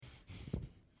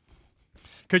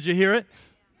Could you hear it?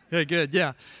 Yeah, good.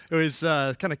 Yeah, it was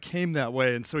kind of came that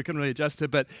way, and so we couldn't really adjust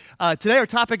it. But today our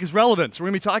topic is relevance. We're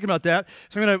going to be talking about that.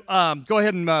 So I'm going to go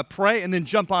ahead and pray, and then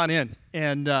jump on in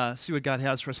and see what God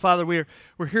has for us. Father, we're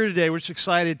here today. We're just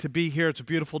excited to be here. It's a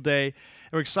beautiful day.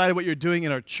 And we're excited what you're doing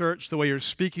in our church, the way you're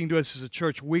speaking to us as a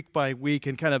church week by week,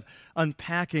 and kind of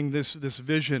unpacking this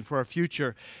vision for our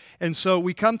future. And so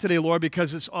we come today, Lord,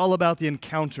 because it's all about the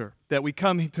encounter, that we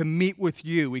come to meet with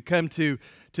you. We come to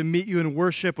meet you in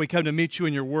worship. We come to meet you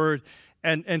in your word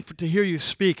and to hear you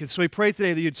speak. And so we pray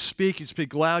today that you'd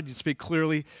speak loud, you'd speak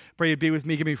clearly. Pray you'd be with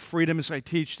me, give me freedom as I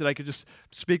teach, that I could just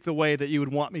speak the way that you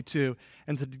would want me to.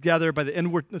 And together, by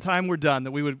the time we're done,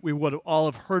 that we would all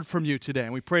have heard from you today.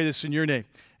 And we pray this in your name.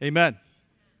 Amen.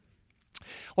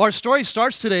 Well, our story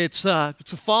starts today. It's the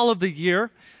fall of the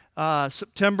year.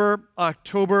 September,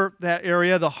 October, that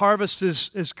area. The harvest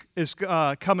is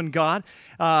come and gone.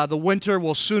 The winter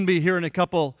will soon be here in a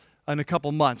couple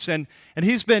months. And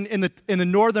he's been in the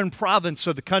northern province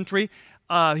of the country.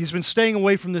 He's been staying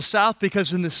away from the south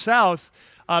because in the south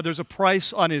there's a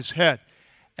price on his head.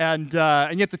 And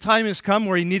yet the time has come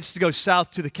where he needs to go south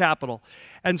to the capital.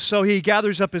 And so he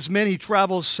gathers up his men. He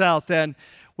travels south. And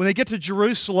when they get to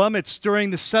Jerusalem, it's during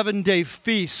the 7-day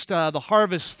feast, the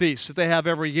harvest feast that they have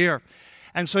every year.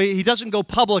 And so he doesn't go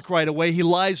public right away. He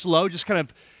lies low, just kind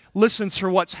of listens for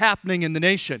what's happening in the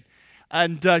nation.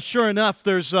 And sure enough,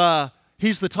 he's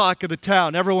the talk of the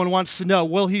town. Everyone wants to know,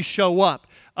 will he show up?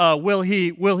 Will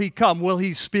he come? Will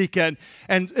he speak? And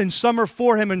some are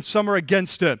for him and some are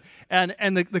against him.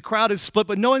 And the crowd is split,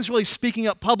 but no one's really speaking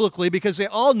up publicly because they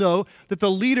all know that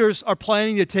the leaders are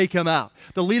planning to take him out.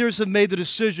 The leaders have made the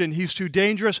decision, he's too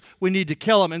dangerous, we need to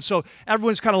kill him. And so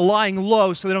everyone's kind of lying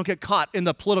low so they don't get caught in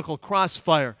the political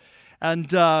crossfire.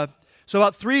 And so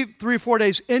about three or 4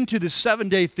 days into the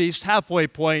 7-day feast, halfway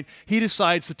point, he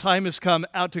decides the time has come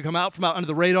out from out under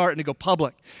the radar and to go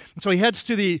public. And so he heads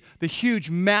to the huge,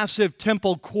 massive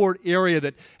temple court area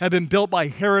that had been built by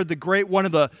Herod the Great, one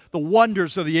of the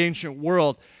wonders of the ancient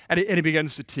world, and he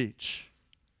begins to teach.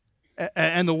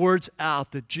 And the word's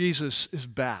out that Jesus is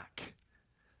back.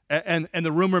 And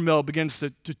the rumor mill begins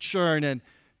to churn, and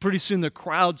pretty soon the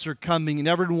crowds are coming, and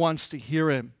everyone wants to hear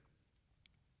him.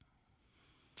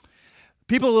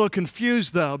 People are a little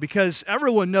confused, though, because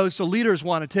everyone knows the leaders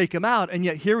want to take him out, and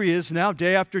yet here he is now,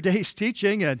 day after day, he's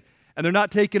teaching, and they're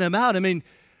not taking him out. I mean,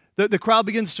 the crowd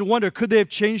begins to wonder, could they have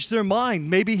changed their mind?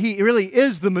 Maybe he really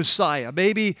is the Messiah.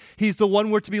 Maybe he's the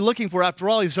one we're to be looking for. After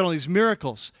all, he's done all these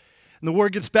miracles. And the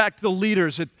word gets back to the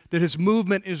leaders that his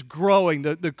movement is growing.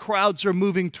 The crowds are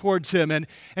moving towards him.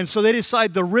 And so they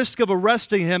decide the risk of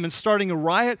arresting him and starting a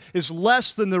riot is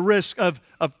less than the risk of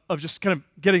just kind of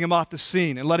getting him off the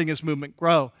scene and letting his movement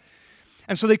grow.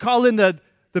 And so they call in the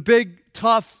big,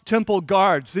 tough temple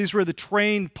guards. These were the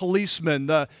trained policemen,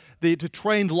 the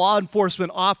trained law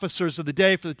enforcement officers of the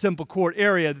day for the temple court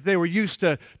area. That they were used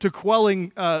to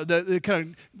quelling the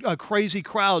kind of crazy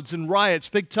crowds and riots,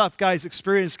 big tough guys,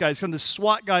 experienced guys, kind of the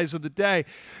SWAT guys of the day.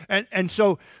 And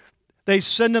so they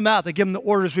send them out. They give them the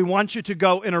orders. We want you to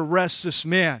go and arrest this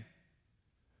man.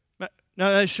 Now,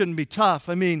 that shouldn't be tough.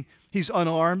 I mean, he's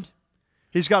unarmed.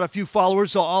 He's got a few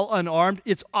followers, all unarmed.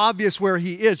 It's obvious where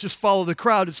he is. Just follow the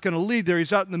crowd. It's going to lead there.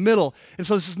 He's out in the middle. And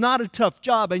so this is not a tough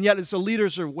job. And yet as the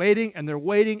leaders are waiting, and they're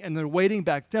waiting, and they're waiting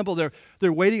back to the temple,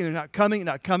 they're waiting, and they're not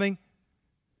coming.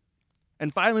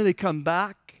 And finally they come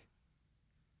back,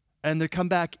 and they come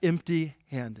back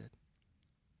empty-handed.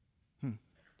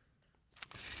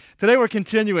 Today we're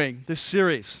continuing this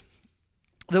series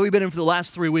that we've been in for the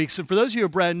last 3 weeks. And for those of you who are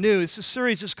brand new, it's a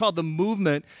series just called The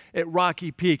Movement at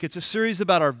Rocky Peak. It's a series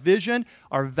about our vision,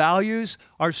 our values,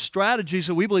 our strategies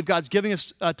that we believe God's giving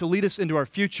us to lead us into our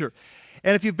future.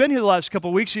 And if you've been here the last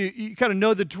couple of weeks, you kind of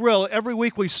know the drill. Every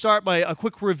week we start by a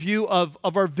quick review of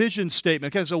our vision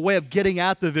statement, kind of as a way of getting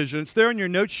at the vision. It's there in your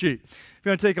note sheet if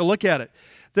you want to take a look at it.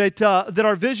 That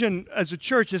our vision as a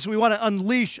church is we want to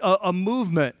unleash a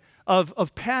movement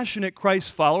of passionate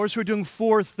Christ followers who are doing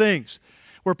 4 things.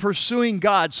 We're pursuing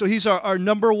God, so he's our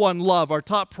number one love, our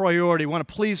top priority. We want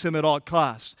to please him at all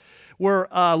costs. We're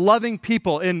loving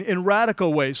people in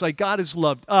radical ways, like God has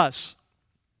loved us.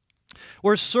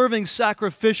 We're serving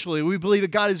sacrificially. We believe that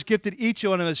God has gifted each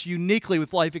one of us uniquely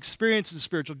with life experiences,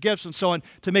 spiritual gifts, and so on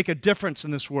to make a difference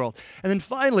in this world. And then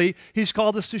finally, he's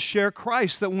called us to share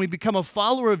Christ, that when we become a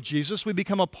follower of Jesus, we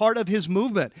become a part of his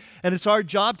movement. And it's our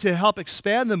job to help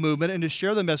expand the movement and to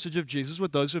share the message of Jesus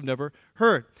with those who've never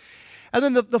heard. And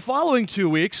then the following 2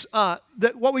 weeks,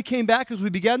 what we came back is we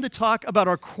began to talk about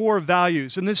our core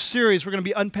values. In this series, we're going to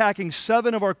be unpacking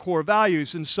 7 of our core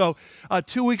values. And so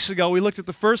 2 weeks ago, we looked at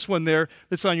the first one there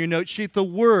that's on your note sheet, the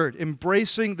Word,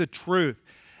 embracing the truth.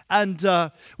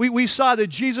 And we saw that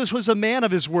Jesus was a man of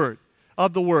his word,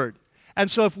 of the word. And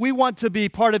so if we want to be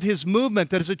part of his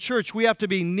movement, that as a church, we have to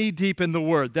be knee-deep in the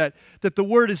word, that the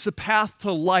word is the path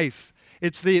to life.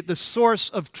 It's the source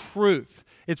of truth.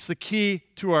 It's the key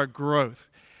to our growth.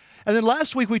 And then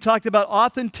last week we talked about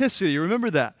authenticity. Remember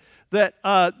that?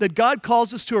 That God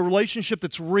calls us to a relationship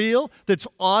that's real, that's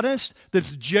honest,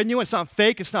 that's genuine. It's not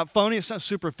fake, it's not phony, it's not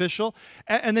superficial.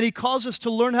 And then he calls us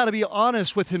to learn how to be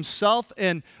honest with himself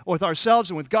and with ourselves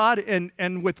and with God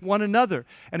and with one another.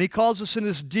 And he calls us in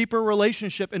this deeper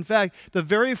relationship. In fact, the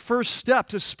very first step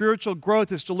to spiritual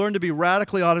growth is to learn to be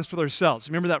radically honest with ourselves.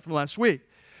 Remember that from last week.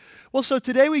 Well, so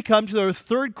today we come to our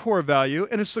third core value,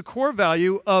 and it's the core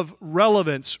value of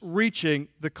relevance, reaching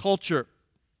the culture.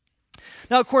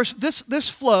 Now, of course, this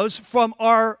flows from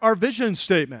our vision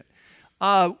statement.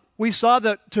 We saw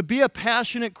that to be a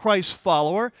passionate Christ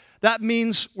follower, that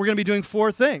means we're going to be doing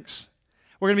four things.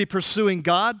 We're going to be pursuing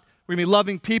God, we're going to be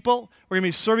loving people, we're going to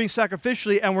be serving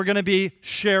sacrificially, and we're going to be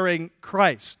sharing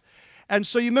Christ. And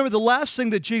so you remember the last thing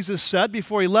that Jesus said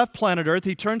before he left planet Earth,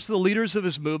 he turns to the leaders of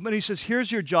his movement. He says,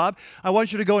 here's your job. I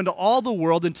want you to go into all the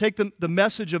world and take the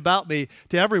message about me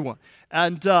to everyone.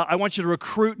 And I want you to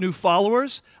recruit new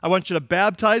followers. I want you to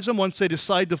baptize them once they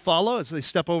decide to follow, as they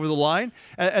step over the line.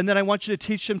 And then I want you to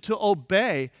teach them to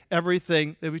obey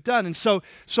everything that we've done. And so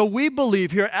we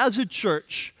believe here as a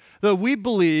church that we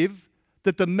believe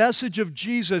that the message of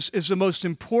Jesus is the most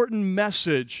important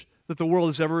message that the world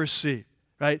has ever received.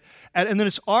 Right? And then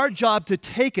it's our job to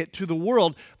take it to the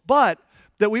world, but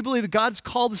that we believe that God's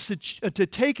called us to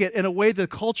take it in a way the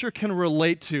culture can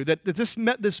relate to, that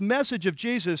this message of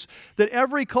Jesus, that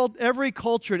every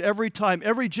culture at every time,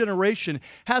 every generation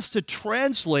has to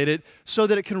translate it so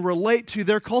that it can relate to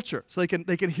their culture, so they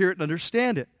can hear it and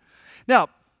understand it. Now,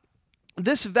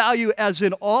 this value, as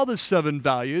in all the 7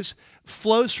 values,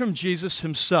 flows from Jesus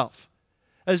himself.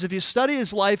 As if you study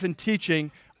his life and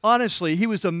teaching, honestly, he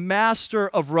was a master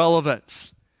of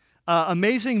relevance.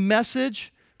 Amazing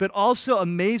message, but also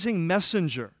amazing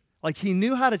messenger. Like he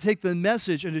knew how to take the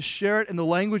message and to share it in the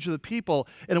language of the people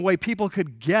in a way people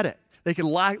could get it. They could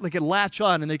latch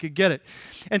on and they could get it.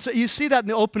 And so you see that in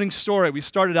the opening story we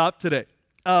started out today.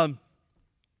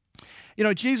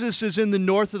 Jesus is in the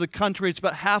north of the country. It's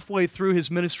about halfway through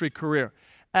his ministry career.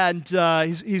 And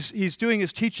he's doing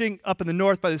his teaching up in the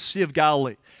north by the Sea of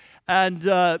Galilee.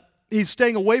 And he's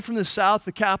staying away from the south,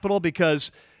 the capital,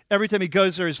 because every time he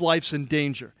goes there, his life's in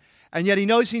danger. And yet he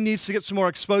knows he needs to get some more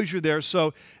exposure there.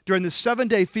 So during the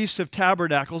 7-day Feast of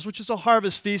Tabernacles, which is a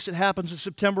harvest feast, it happens in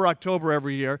September, October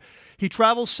every year, he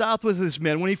travels south with his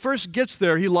men. When he first gets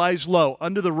there, he lies low,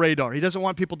 under the radar. He doesn't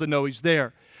want people to know he's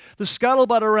there. The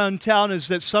scuttlebutt around town is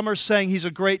that some are saying he's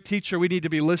a great teacher, we need to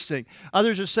be listening.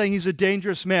 Others are saying he's a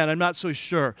dangerous man, I'm not so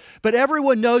sure. But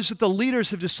everyone knows that the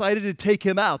leaders have decided to take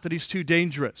him out, that he's too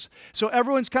dangerous. So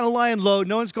everyone's kind of lying low,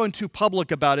 no one's going too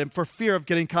public about him for fear of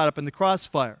getting caught up in the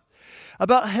crossfire.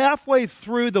 About halfway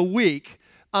through the week,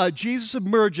 Jesus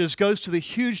emerges, goes to the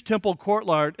huge temple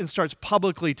courtyard, and starts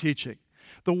publicly teaching.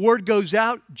 The word goes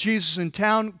out, Jesus in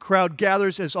town, crowd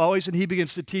gathers as always, and he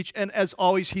begins to teach, and as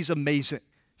always, he's amazing.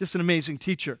 Just an amazing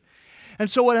teacher. And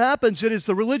so what happens is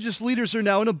the religious leaders are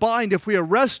now in a bind. If we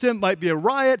arrest him, might be a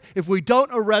riot. If we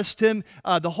don't arrest him,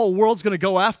 the whole world's going to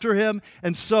go after him.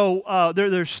 And so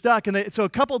they're stuck. And so a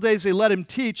couple of days they let him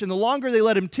teach. And the longer they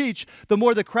let him teach, the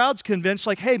more the crowd's convinced,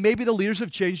 like, hey, maybe the leaders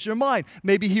have changed their mind.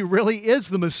 Maybe he really is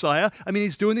the Messiah. I mean,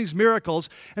 he's doing these miracles.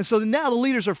 And so now the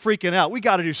leaders are freaking out. We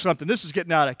got to do something. This is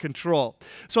getting out of control.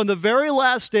 So on the very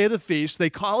last day of the feast,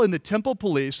 they call in the temple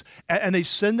police and they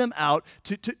send them out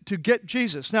to get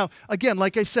Jesus. Now, again,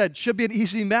 like I said, should be an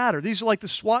easy matter. These are like the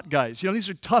SWAT guys. These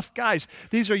are tough guys.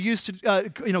 These are used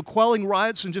to, quelling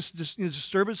riots and just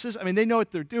disturbances. I mean, they know what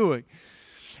they're doing.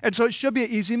 And so it should be an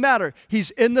easy matter.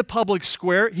 He's in the public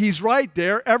square. He's right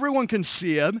there. Everyone can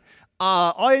see him.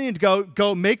 All you need to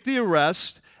go make the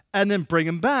arrest and then bring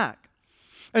him back.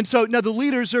 And so now the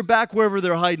leaders are back wherever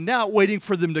they're hiding out, waiting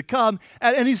for them to come,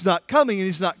 and he's not coming,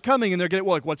 and they're getting,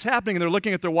 what's happening? And they're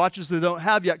looking at their watches they don't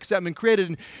have yet because they haven't been created,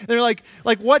 and they're like,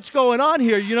 what's going on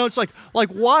here? It's like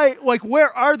why,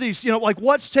 where are these?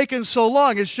 What's taking so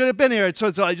long? It should have been here. So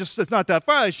it's not that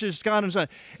far. I should have just gone.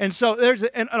 And so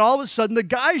and all of a sudden the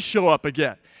guys show up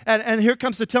again, and here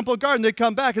comes the temple guard, and they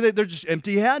come back, and they're just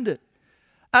empty-handed,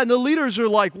 and the leaders are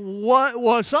like,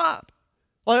 what's up?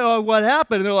 What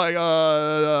happened? And they're like,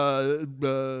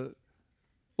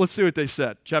 let's see what they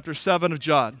said. Chapter 7 of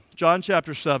John. John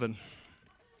chapter 7.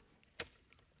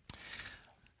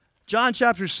 John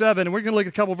chapter 7, and we're going to look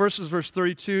at a couple verses, verse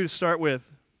 32 to start with.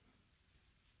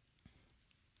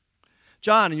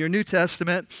 John in your New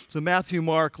Testament, so Matthew,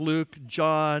 Mark, Luke,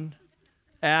 John,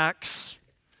 Acts.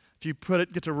 If you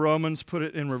get to Romans, put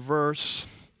it in reverse.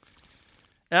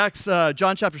 Acts,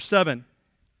 John chapter 7.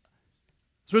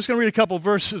 So we're just going to read a couple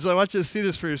verses. I want you to see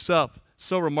this for yourself.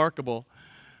 So remarkable.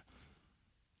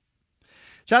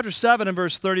 Chapter 7 and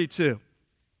verse 32.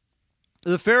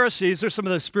 The Pharisees, they're some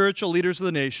of the spiritual leaders of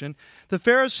the nation. The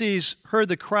Pharisees heard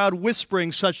the crowd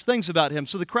whispering such things about him.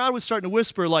 So the crowd was starting to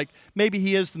whisper like maybe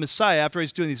he is the Messiah after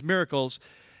he's doing these miracles.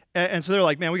 And so they're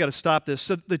like, man, we got to stop this.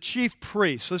 So the chief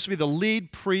priests, so this would be the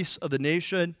lead priests of the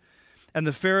nation, and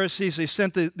the Pharisees, they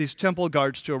sent these temple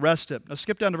guards to arrest him. Now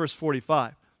skip down to verse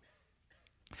 45.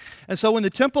 And so when the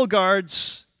temple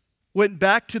guards went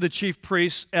back to the chief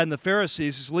priests and the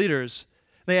Pharisees, his leaders,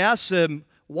 they asked him,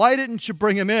 why didn't you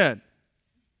bring him in?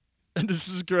 And this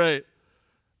is great.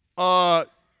 No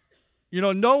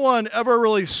one ever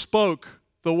really spoke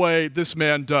the way this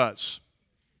man does.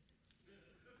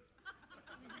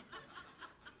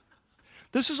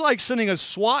 This is like sending a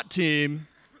SWAT team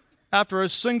after a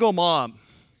single mom.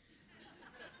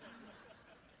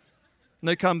 And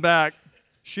they come back,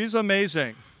 she's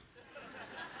amazing.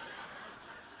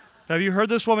 Have you heard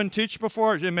this woman teach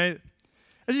before? And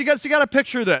you got to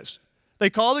picture this. They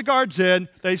call the guards in,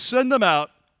 they send them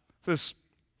out. This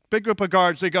big group of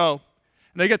guards, they go,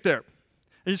 and they get there.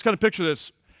 And you just kind of picture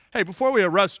this. Hey, before we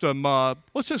arrest him,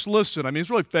 let's just listen. I mean,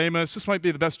 he's really famous. This might be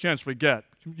the best chance we get.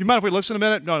 You mind if we listen a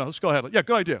minute? No, let's go ahead. Yeah,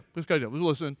 good idea. Good idea. We'll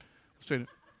listen. We'll see.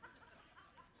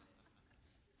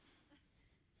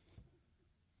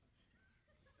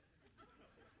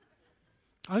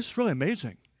 Oh, this is really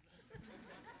amazing.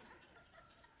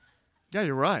 Yeah,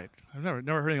 you're right. I've never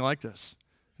heard anything like this.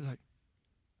 He's like,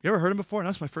 you ever heard him before? No,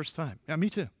 that's my first time. Yeah,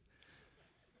 me too.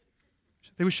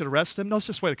 Think we should arrest him? No, let's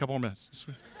just wait a couple more minutes.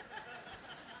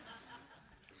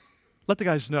 Let the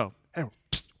guys know. Hey,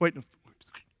 wait.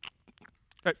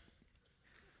 Hey.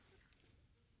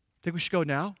 Think we should go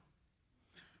now?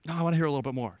 No, I want to hear a little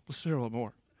bit more. Let's hear a little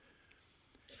more.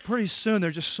 Pretty soon,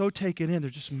 they're just so taken in. They're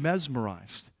just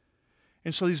mesmerized.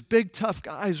 And so these big, tough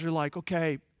guys are like,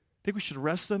 okay, think we should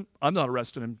arrest him? I'm not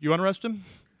arresting him. You want to arrest him?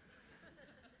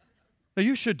 No,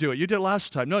 you should do it. You did it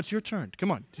last time. No, it's your turn.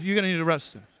 Come on. You're going to need to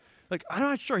arrest him. Like, I'm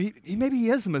not sure. Maybe he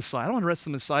is the Messiah. I don't want to arrest the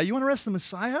Messiah. You want to arrest the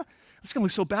Messiah? That's going to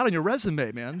look so bad on your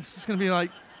resume, man. This is going to be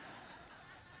like...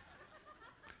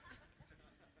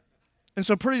 And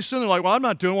so pretty soon they're like, well, I'm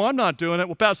not doing it.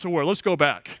 Well, pass the word. Let's go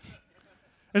back.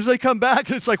 And so they come back,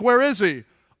 and it's like, where is he?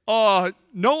 No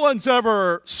one's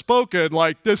ever spoken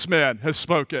like this man has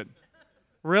spoken.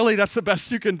 Really? That's the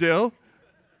best you can do?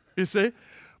 You see?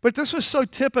 But this was so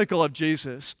typical of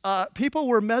Jesus. People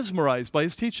were mesmerized by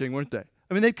his teaching, weren't they?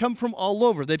 I mean, they'd come from all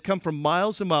over. They'd come from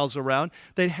miles and miles around.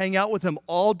 They'd hang out with him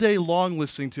all day long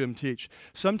listening to him teach.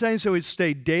 Sometimes they would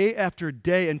stay day after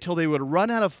day until they would run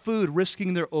out of food,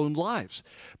 risking their own lives.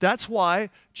 That's why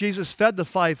Jesus fed the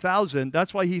 5,000.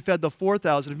 That's why he fed the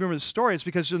 4,000. If you remember the story, it's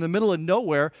because they're in the middle of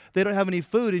nowhere. They don't have any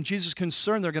food, and Jesus is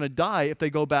concerned they're going to die if they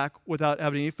go back without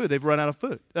having any food. They've run out of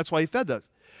food. That's why he fed those.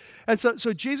 And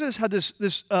so Jesus had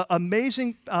this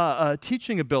amazing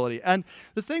teaching ability. And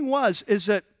the thing is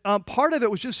that part of it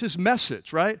was just his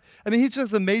message, right? I mean, he just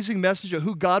has an amazing message of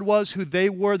who God was, who they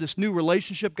were, this new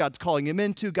relationship God's calling him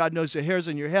into. God knows the hairs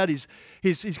on your head. He's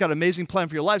got an amazing plan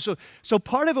for your life. So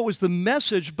part of it was the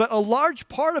message, but a large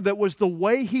part of it was the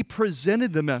way he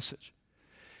presented the message.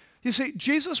 You see,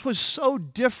 Jesus was so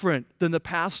different than the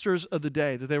pastors of the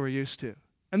day that they were used to.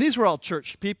 And these were all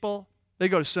church people. They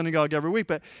go to synagogue every week,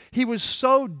 but he was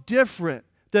so different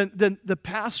than the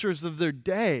pastors of their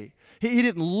day. He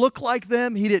didn't look like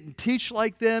them. He didn't teach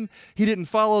like them. He didn't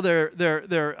follow their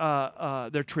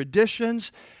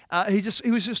traditions.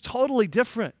 He was just totally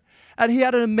different. And he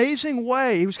had an amazing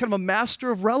way. He was kind of a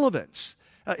master of relevance.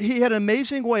 He had an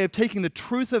amazing way of taking the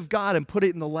truth of God and put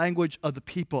it in the language of the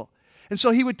people. And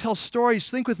so he would tell stories.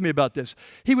 Think with me about this.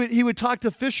 He would talk to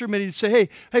fishermen. He'd say,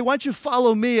 hey, why don't you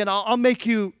follow me and I'll make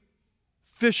you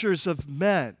fishers of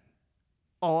men.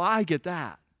 Oh, I get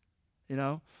that, you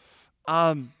know.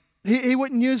 He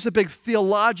wouldn't use the big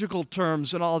theological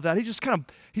terms and all of that. He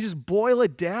just boil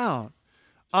it down.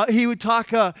 He would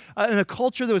talk in a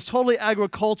culture that was totally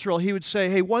agricultural. He would say,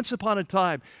 hey, once upon a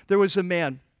time, there was a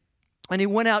man, and he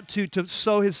went out to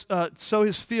sow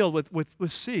his field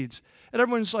with seeds. And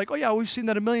everyone's like, oh, yeah, we've seen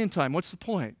that a million times. What's the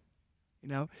point? You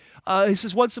know? He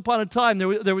says, once upon a time,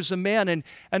 there was a man,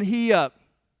 and he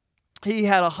he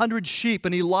had 100 sheep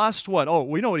and he lost one. Oh,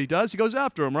 we know what he does. He goes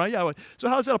after them, right? Yeah. So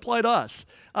how does that apply to us?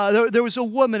 There was a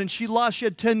woman and she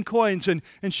had 10 coins and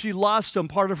she lost them,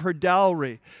 part of her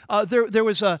dowry. There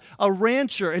was a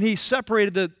rancher and he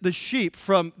separated the sheep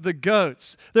from the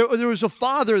goats. There was a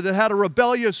father that had a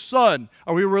rebellious son.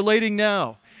 Are we relating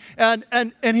now?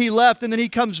 And he left, and then he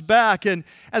comes back, and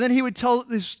then he would tell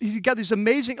this. He got these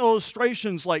amazing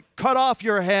illustrations like cut off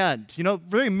your hand,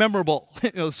 very memorable,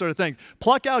 sort of thing.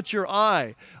 Pluck out your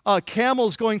eye.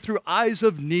 Camels going through eyes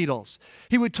of needles.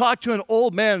 He would talk to an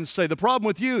old man and say, "The problem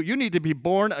with you need to be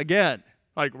born again."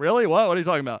 Like, really? What are you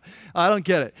talking about? I don't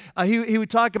get it. He would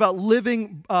talk about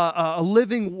living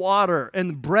water and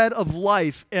the bread of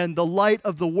life and the light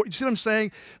of the world. You see what I'm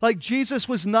saying? Like, Jesus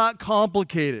was not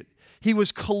complicated. He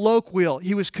was colloquial.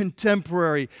 He was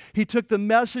contemporary. He took the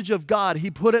message of God.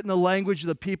 He put it in the language of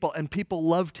the people, and people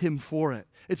loved him for it.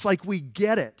 It's like we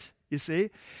get it, you see?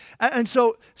 And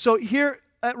so here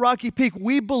at Rocky Peak,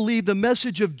 we believe the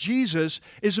message of Jesus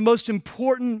is the most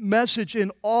important message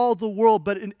in all the world,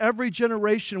 but in every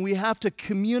generation, we have to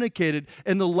communicate it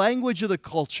in the language of the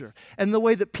culture and the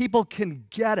way that people can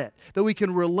get it, that we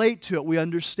can relate to it, we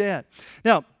understand.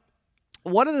 Now,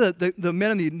 one of the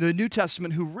men in the New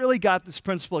Testament who really got this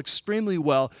principle extremely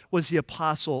well was the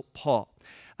Apostle Paul.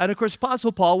 And of course,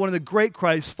 Apostle Paul, one of the great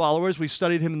Christ followers, we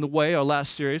studied him in The Way, our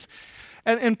last series.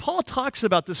 And Paul talks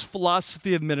about this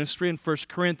philosophy of ministry in 1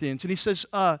 Corinthians. And he says,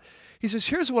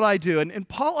 here's what I do. And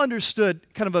Paul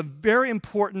understood kind of a very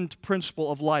important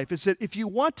principle of life, is that if you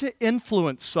want to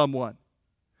influence someone,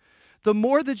 the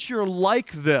more that you're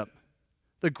like them,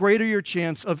 the greater your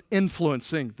chance of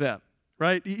influencing them.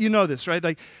 Right? You know this, right?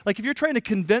 Like if you're trying to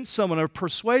convince someone or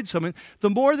persuade someone, the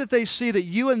more that they see that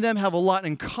you and them have a lot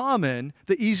in common,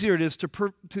 the easier it is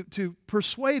to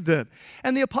persuade them.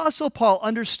 And the Apostle Paul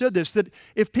understood this, that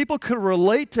if people could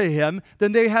relate to him,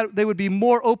 then they would be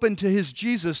more open to his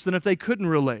Jesus than if they couldn't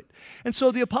relate. And so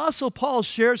the Apostle Paul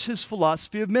shares his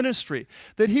philosophy of ministry,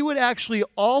 that he would actually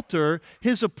alter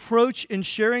his approach in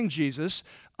sharing Jesus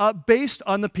based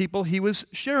on the people he was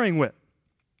sharing with.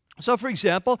 So, for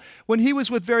example, when he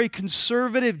was with very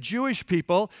conservative Jewish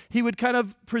people, he would kind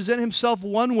of present himself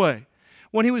one way.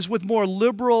 When he was with more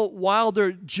liberal,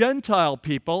 wilder Gentile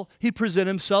people, he'd present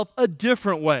himself a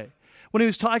different way. When he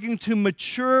was talking to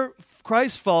mature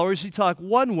Christ followers, he'd talk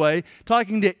one way.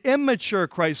 Talking to immature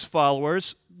Christ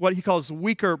followers, what he calls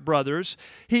weaker brothers,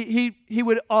 he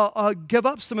would give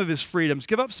up some of his freedoms,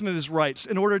 give up some of his rights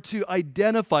in order to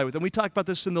identify with them. We talked about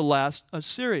this in the last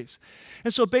series.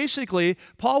 And so basically,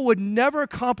 Paul would never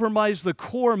compromise the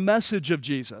core message of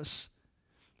Jesus,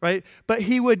 right? But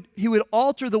he would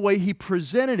alter the way he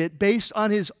presented it based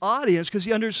on his audience, because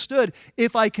he understood,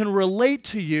 if I can relate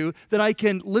to you, then I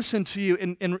can listen to you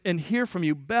and hear from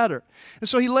you better. And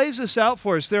so he lays this out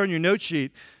for us there on your note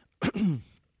sheet.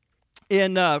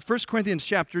 In 1 Corinthians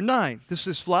chapter 9, this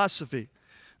is philosophy.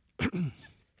 And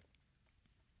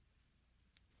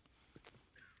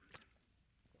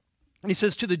he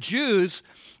says, to the Jews,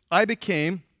 I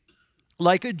became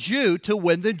like a Jew to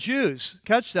win the Jews.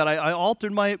 Catch that. I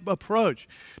altered my approach.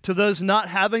 To those not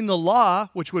having the law,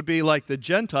 which would be like the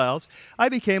Gentiles, I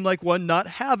became like one not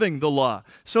having the law,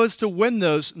 so as to win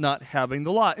those not having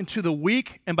the law. And to the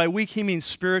weak, and by weak he means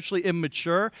spiritually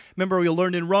immature. Remember, we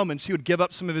learned in Romans, he would give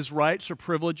up some of his rights or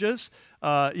privileges,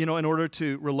 in order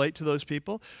to relate to those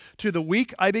people. To the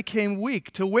weak, I became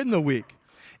weak to win the weak.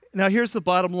 Now here's the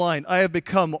bottom line. I have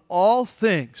become all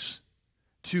things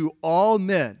to all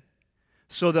men,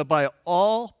 so that by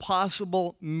all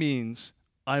possible means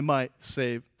I might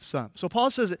save some. So Paul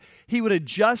says that he would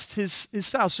adjust his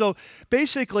style. So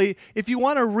basically, if you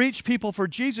want to reach people for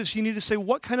Jesus, you need to say,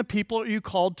 what kind of people are you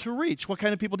called to reach? What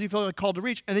kind of people do you feel like called to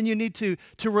reach? And then you need to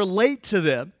relate to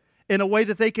them in a way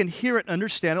that they can hear it and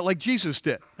understand it like Jesus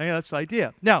did. I think that's the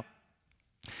idea. Now,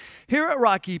 here at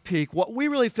Rocky Peak, what we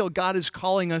really feel God is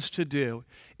calling us to do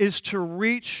is to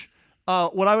reach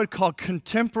what I would call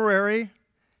contemporary,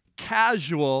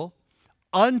 casual,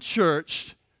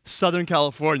 unchurched Southern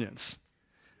Californians,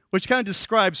 which kind of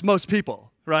describes most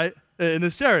people, right, in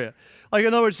this area. Like,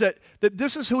 in other words, that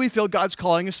this is who we feel God's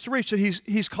calling us to reach, that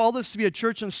he's called us to be a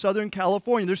church in Southern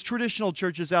California. There's traditional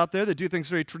churches out there that do things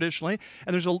very traditionally,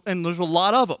 and there's a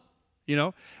lot of them,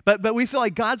 But we feel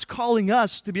like God's calling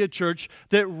us to be a church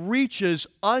that reaches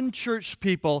unchurched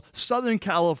people, Southern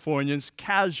Californians,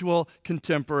 casual,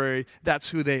 contemporary. That's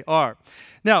who they are.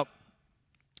 Now,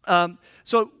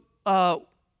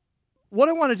 what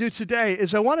I want to do today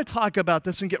is I want to talk about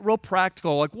this and get real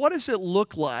practical. Like, what does it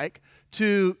look like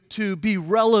to be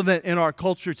relevant in our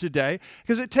culture today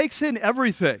because it takes in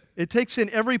everything. It takes in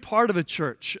every part of a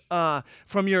church,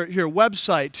 from your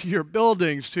website to your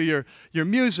buildings to your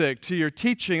music to your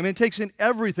teaching. I mean, it takes in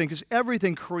everything because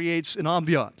everything creates an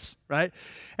ambiance, right?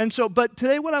 And so, but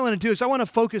today what I want to do is I want to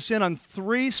focus in on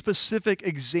 3 specific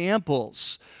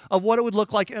examples of what it would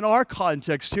look like in our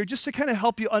context here, just to kind of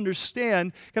help you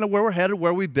understand kind of where we're headed,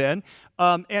 where we've been.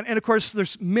 And of course,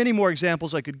 there's many more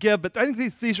examples I could give, but I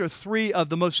think these are 3 of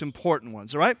the most important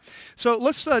ones, all right? So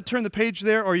let's turn the page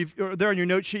there, or there on your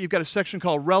note sheet, you've got a section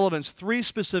called Relevance, 3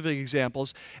 specific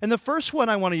examples. And the first one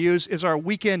I want to use is our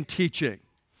weekend teaching.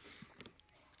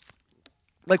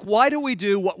 Like, why do we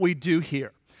do what we do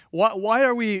here? Why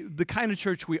are we the kind of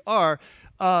church we are?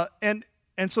 And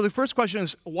so the first question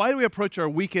is, why do we approach our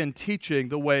weekend teaching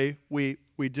the way we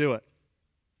do it?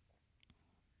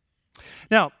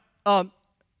 Now,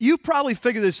 you've probably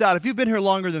figured this out. If you've been here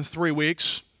longer than 3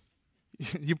 weeks,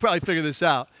 you've probably figured this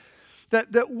out,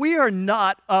 that we are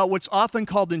not what's often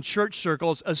called in church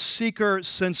circles a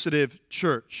seeker-sensitive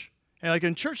church. And like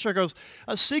in church circles,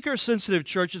 a seeker-sensitive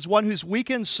church is one whose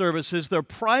weekend services, their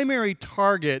primary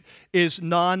target is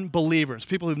non-believers,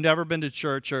 people who've never been to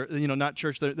church or, not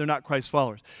church, they're not Christ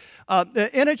followers.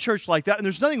 In a church like that, and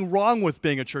there's nothing wrong with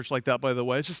being a church like that, by the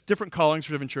way, it's just different callings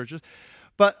for different churches.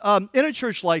 But in a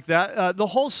church like that, the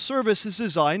whole service is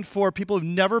designed for people who've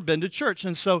never been to church.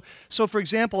 And so for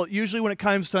example, usually when it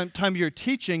comes time to your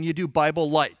teaching, you do Bible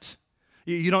light.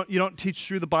 You don't teach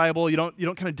through the Bible. You don't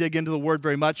kind of dig into the Word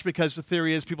very much because the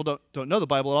theory is people don't know the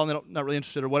Bible at all. And they're not really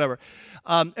interested or whatever.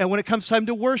 And when it comes time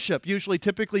to worship,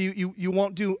 typically you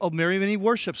won't do very many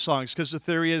worship songs because the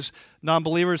theory is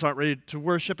non-believers aren't ready to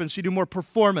worship, and so you do more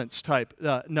performance type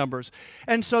numbers.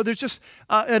 And so there's just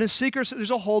and as seekers,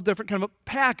 there's a whole different kind of a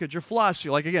package or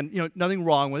philosophy. Like again, nothing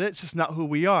wrong with it. It's just not who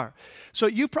we are. So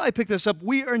you've probably picked this up.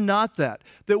 We are not that.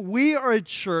 That we are a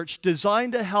church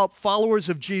designed to help followers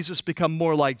of Jesus become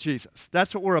more like Jesus.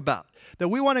 That's what we're about. That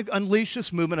we want to unleash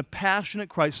this movement of passionate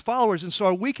Christ followers. And so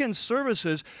our weekend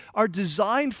services are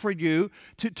designed for you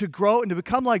to grow and to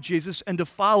become like Jesus and to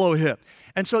follow him.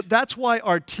 And so that's why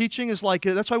our teaching is like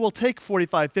it. That's why we'll take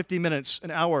 45, 50 minutes,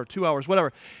 an hour, 2 hours,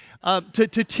 whatever, to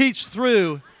teach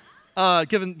through,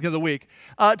 given the week,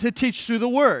 to teach through the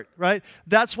Word, right?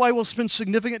 That's why we'll spend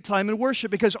significant time in worship,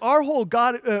 because our whole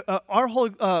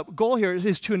goal here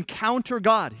is to encounter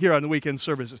God here on the weekend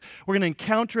services. We're going to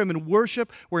encounter him in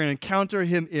worship. We're going to encounter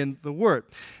him in the Word.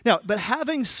 Now, but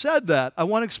having said that, I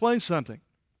want to explain something.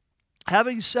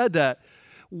 Having said that,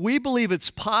 we believe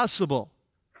it's possible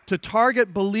to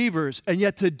target believers and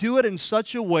yet to do it in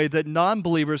such a way that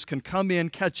non-believers can come in,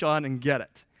 catch on, and get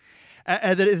it.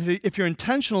 And that if you're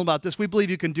intentional about this, we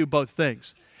believe you can do both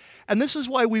things. And this is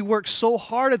why we work so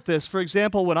hard at this. For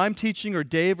example, when I'm teaching, or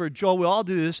Dave or Joel, we all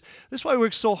do this. This is why we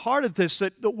work so hard at this,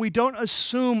 that we don't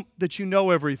assume that you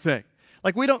know everything.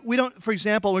 Like we don't. For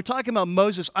example, when we're talking about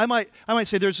Moses, I might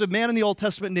say there's a man in the Old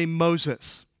Testament named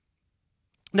Moses.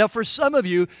 Now, for some of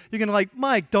you, you're going to like,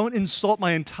 Mike, don't insult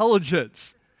my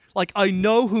intelligence. Like, I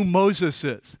know who Moses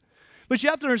is. But you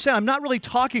have to understand, I'm not really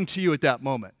talking to you at that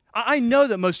moment. I know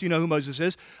that most of you know who Moses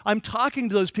is. I'm talking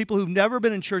to those people who've never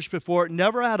been in church before,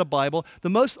 never had a Bible.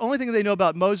 Only thing they know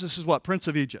about Moses is what? Prince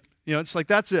of Egypt. It's like,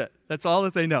 that's it. That's all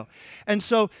that they know. And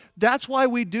so that's why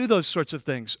we do those sorts of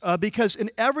things. Because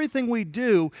in everything we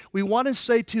do, we want to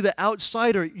say to the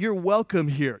outsider, you're welcome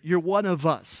here. You're one of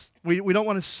us. We don't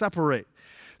want to separate.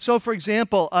 So, for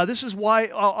example, this is why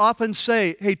I'll often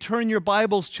say, hey, turn your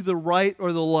Bibles to the right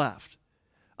or the left.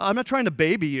 I'm not trying to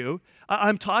baby you.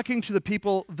 I'm talking to the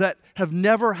people that have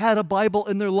never had a Bible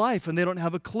in their life and they don't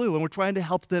have a clue, and we're trying to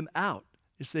help them out,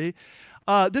 you see.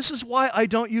 This is why I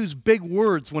don't use big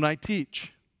words when I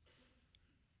teach.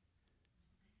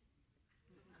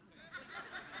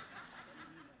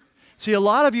 See, a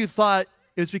lot of you thought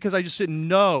it was because I just didn't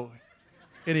know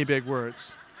any big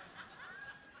words.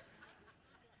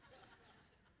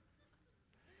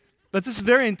 But this is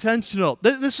very intentional.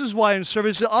 This is why in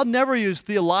service, I'll never use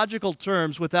theological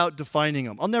terms without defining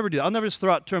them. I'll never do that. I'll never just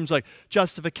throw out terms like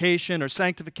justification or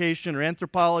sanctification or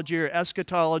anthropology or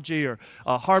eschatology or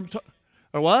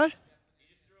or what?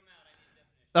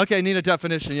 Okay, need a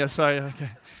definition. Yes, sorry. Okay.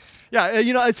 Yeah,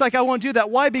 it's like I won't do that.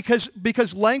 Why?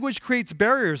 Because language creates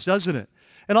barriers, doesn't it?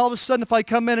 And all of a sudden, if I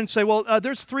come in and say, well,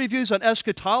 there's 3 views on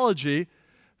eschatology.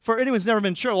 For anyone who's never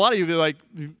been sure, a lot of you, like,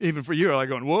 even for you, are like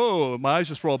going, whoa, my eyes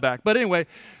just roll back. But anyway,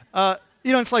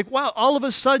 it's like, wow, all of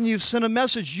a sudden you've sent a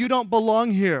message, you don't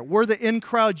belong here. We're the in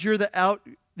crowd, you're the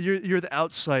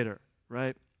outsider,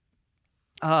 right?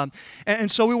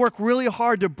 And so we work really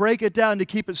hard to break it down, to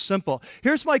keep it simple.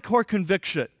 Here's my core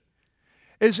conviction.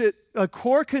 is it a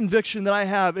core conviction that I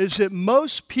have is that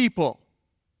most people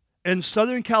in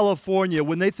Southern California,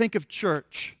 when they think of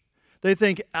church, they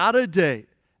think out of date,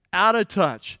 out of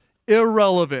touch,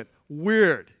 irrelevant,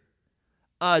 weird,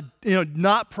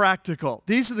 not practical.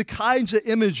 These are the kinds of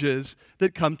images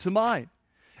that come to mind.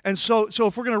 And so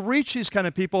if we're going to reach these kind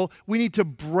of people, we need to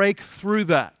break through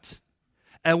that.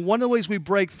 And one of the ways we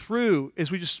break through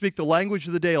is we just speak the language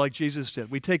of the day like Jesus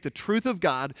did. We take the truth of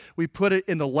God, we put it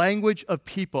in the language of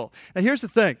people. Now here's the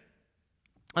thing,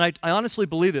 and I honestly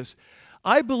believe this.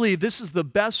 I believe this is the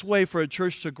best way for a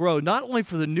church to grow, not only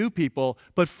for the new people,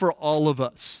 but for all of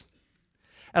us.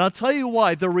 And I'll tell you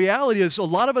why. The reality is a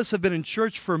lot of us have been in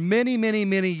church for many, many,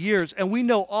 many years, and we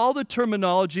know all the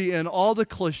terminology and all the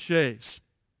cliches.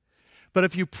 But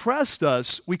if you pressed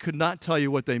us, we could not tell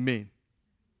you what they mean.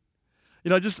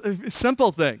 Just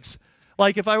simple things.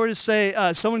 Like if I were to say,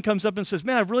 someone comes up and says,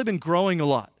 man, I've really been growing a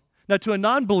lot. Now, to a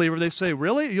non-believer, they say,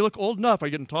 really? You look old enough. Are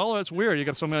you getting taller? That's weird. You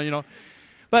got something,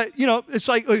 But, it's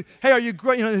like, hey, are you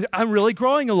growing? I'm really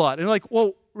growing a lot. And like,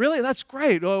 well, really? That's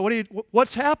great.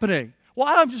 What's happening? Well,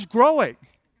 I'm just growing.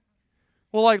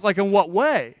 Well, like in what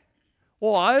way?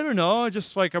 Well, I don't know.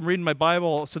 Just like I'm reading my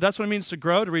Bible. So that's what it means to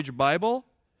grow, to read your Bible?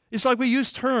 It's like we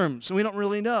use terms and we don't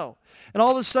really know. And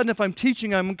all of a sudden, if I'm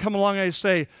teaching, I'm coming along and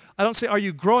I don't say, are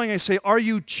you growing? I say, are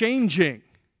you changing?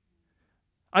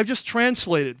 I've just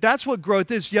translated. That's what growth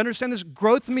is. You understand this?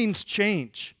 Growth means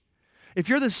change. If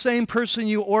you're the same person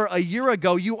you were a year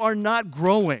ago, you are not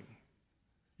growing.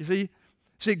 You see?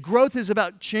 See, growth is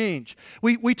about change.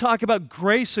 We talk about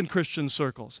grace in Christian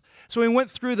circles. So we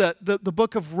went through the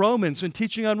book of Romans and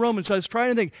teaching on Romans. So I was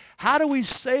trying to think, how do we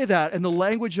say that in the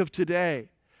language of today?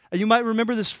 And you might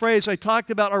remember this phrase. I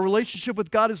talked about our relationship with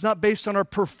God is not based on our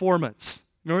performance.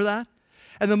 Remember that?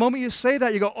 And the moment you say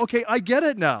that, you go, okay, I get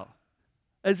it now.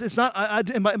 It's not,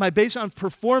 am I based on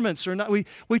performance or not?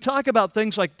 We talk about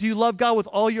things like, do you love God with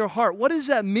all your heart? What does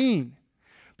that mean?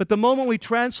 But the moment we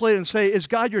translate and say, is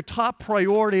God your top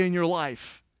priority in your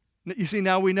life? You see,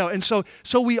 now we know. And so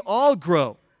we all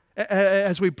grow.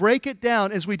 As we break it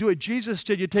down, as we do what Jesus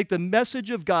did, you take the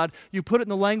message of God, you put it in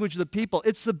the language of the people.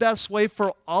 It's the best way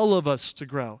for all of us to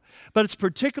grow. But it's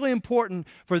particularly important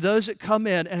for those that come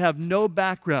in and have no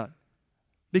background.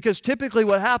 Because typically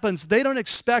what happens, they don't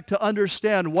expect to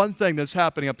understand one thing that's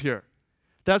happening up here.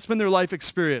 That's been their life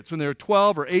experience. When they were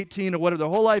 12 or 18 or whatever, their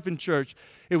whole life in church,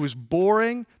 it was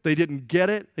boring. They didn't get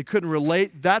it. They couldn't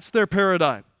relate. That's their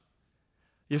paradigm.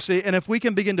 You see, and if we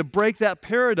can begin to break that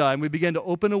paradigm, we begin to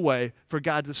open a way for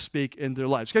God to speak in their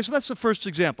lives. Okay, so that's the first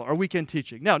example, our weekend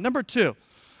teaching. Now, number two,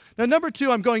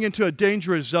 I'm going into a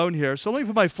dangerous zone here, so let me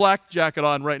put my flak jacket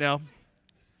on right now.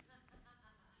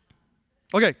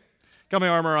 Okay, got my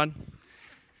armor on.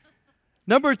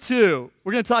 Number two,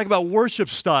 we're going to talk about worship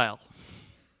style.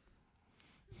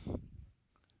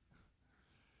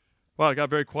 Wow, it got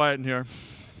very quiet in here.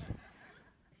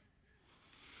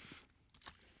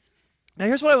 Now,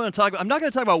 here's what I want to talk about. I'm not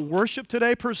going to talk about worship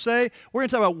today, per se. We're going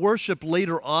to talk about worship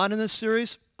later on in this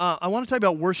series. I want to talk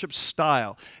about worship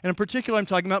style. And in particular, I'm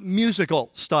talking about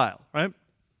musical style, right?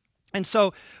 And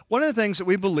so one of the things that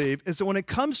we believe is that when it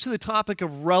comes to the topic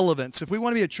of relevance, if we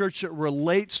want to be a church that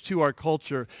relates to our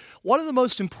culture, one of the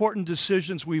most important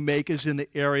decisions we make is in the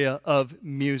area of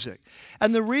music.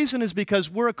 And the reason is because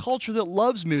we're a culture that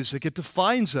loves music. It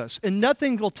defines us. And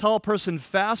nothing will tell a person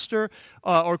faster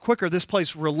or quicker this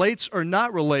place relates or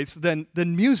not relates than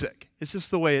music. It's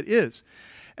just the way it is.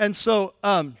 And so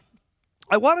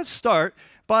I want to start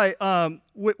by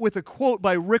with a quote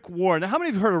by Rick Warren. Now, how many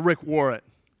of you have heard of Rick Warren?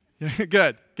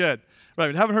 Good. Right,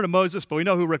 we haven't heard of Moses, but we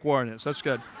know who Rick Warren is. That's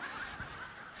good.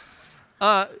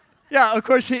 Of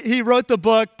course, he wrote the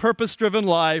book, Purpose-Driven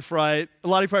Life, right? A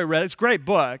lot of you probably read it. It's a great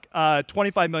book,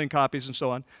 25 million copies and so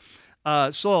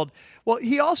on sold. Well,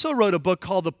 he also wrote a book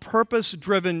called The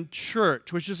Purpose-Driven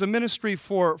Church, which is a ministry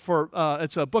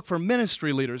it's a book for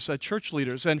ministry leaders, church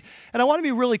leaders. And I want to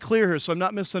be really clear here so I'm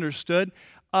not misunderstood.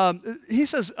 He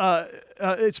says,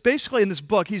 it's basically in this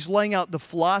book, he's laying out the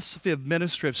philosophy of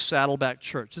ministry of Saddleback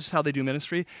Church. This is how they do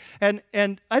ministry. And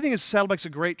I think Saddleback's a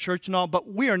great church and all,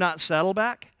 but we are not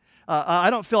Saddleback. I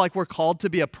don't feel like we're called to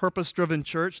be a purpose-driven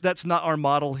church. That's not our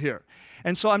model here.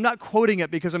 And so I'm not quoting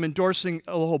it because I'm endorsing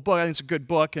the whole book. I think it's a good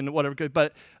book and whatever,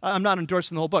 but I'm not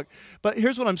endorsing the whole book. But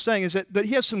here's what I'm saying is that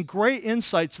he has some great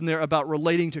insights in there about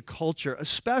relating to culture,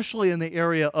 especially in the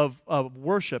area of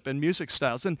worship and music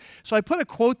styles. And so I put a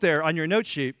quote there on your note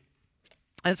sheet,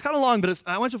 and it's kind of long, but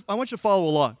I want you to follow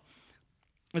along.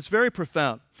 It's very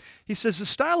profound. He says, the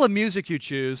style of music you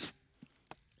choose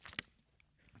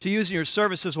to use in your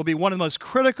services will be one of the most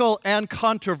critical and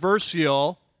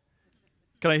controversial.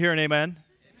 Can I hear an amen?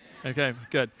 Okay,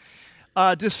 good.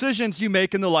 Decisions you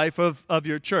make in the life of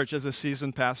your church. As a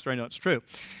seasoned pastor, I know it's true.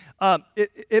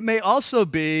 It may also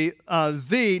be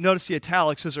notice the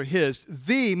italics, his or his,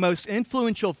 the most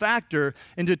influential factor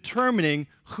in determining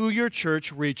who your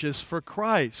church reaches for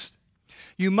Christ.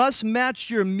 You must match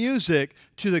your music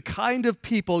to the kind of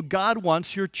people God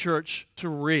wants your church to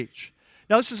reach.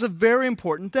 Now, this is a very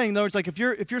important thing. In other words, like if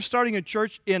you're starting a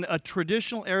church in a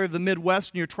traditional area of the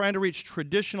Midwest and you're trying to reach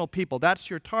traditional people, that's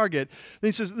your target, then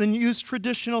he says, then use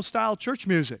traditional style church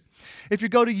music. If you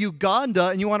go to Uganda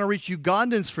and you want to reach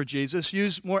Ugandans for Jesus,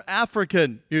 use more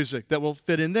African music that will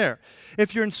fit in there.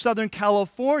 If you're in Southern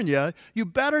California, you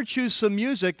better choose some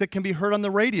music that can be heard on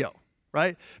the radio.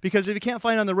 Right? Because if you can't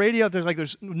find it on the radio, if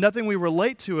there's nothing we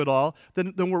relate to at all,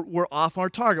 then we're off our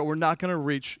target. We're not going to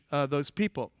reach those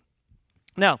people.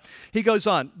 Now, he goes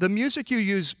on. The music you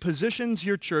use positions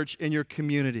your church in your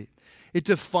community. It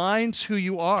defines who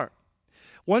you are.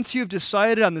 Once you've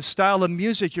decided on the style of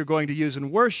music you're going to use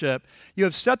in worship, you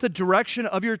have set the direction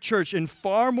of your church in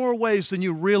far more ways than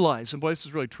you realize. And boy, this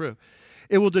is really true.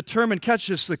 It will determine, catch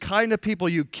this, the kind of people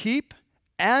you keep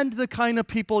and the kind of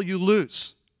people you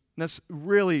lose. And that's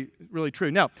really, really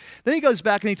true. Now, then he goes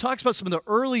back and he talks about some of the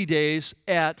early days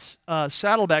at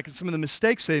Saddleback and some of the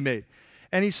mistakes they made.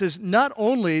 And he says, not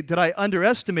only did I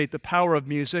underestimate the power of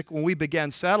music when we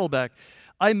began Saddleback,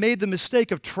 I made the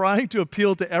mistake of trying to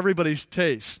appeal to everybody's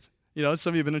taste. You know,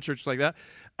 some of you have been in church like that.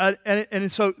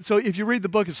 And so if you read the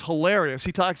book, it's hilarious.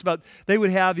 He talks about they would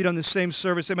have, in the same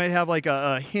service, they might have like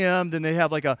a hymn, then they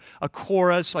have like a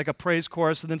chorus, like a praise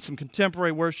chorus, and then some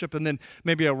contemporary worship, and then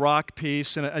maybe a rock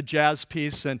piece and a jazz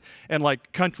piece and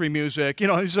like country music.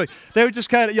 It's like they would just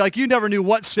kind of, like you never knew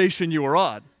what station you were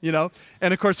on,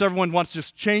 And of course, everyone wants to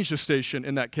just change the station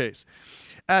in that case.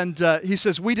 And he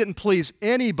says, we didn't please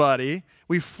anybody.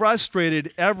 We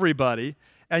frustrated everybody.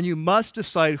 And you must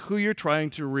decide who you're trying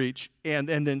to reach, and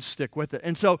then stick with it.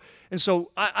 And so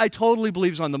I totally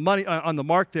believe he's on the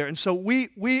mark there. And so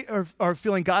we are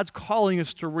feeling God's calling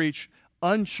us to reach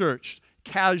unchurched,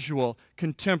 casual,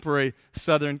 contemporary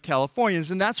Southern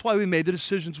Californians, and that's why we made the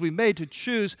decisions we made to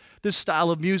choose this style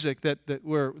of music that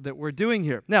we're doing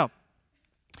here. Now,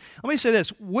 let me say this.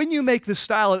 When you make the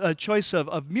style, a choice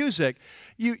of music,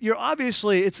 you're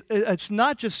obviously, it's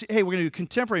not just, hey, we're going to do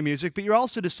contemporary music, but you're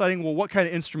also deciding, well, what kind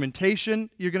of instrumentation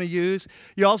you're going to use.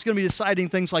 You're also going to be deciding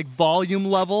things like volume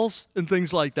levels and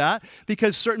things like that,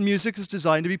 because certain music is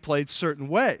designed to be played certain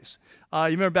ways. You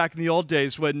remember back in the old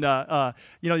days when,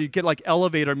 you get like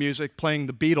elevator music playing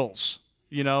the Beatles,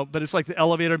 but it's like the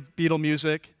elevator Beatle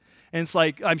music. And it's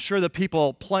like, I'm sure the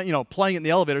people playing it in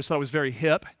the elevators thought it was very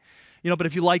hip. But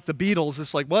if you like the Beatles,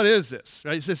 it's like, what is this?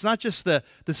 Right? It's not just the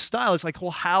style. It's like,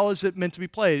 well, how is it meant to be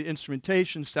played?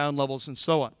 Instrumentation, sound levels, and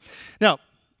so on. Now,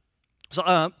 so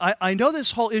I know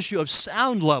this whole issue of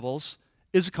sound levels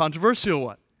is a controversial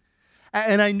one.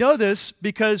 And I know this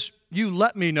because you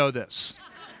let me know this.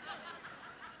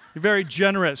 You're very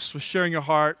generous with sharing your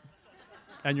heart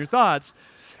and your thoughts.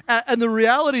 And the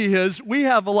reality is, we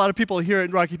have a lot of people here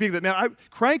in Rocky Peak that, man,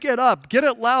 crank it up, get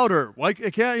it louder. Like, I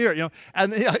can't hear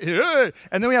it,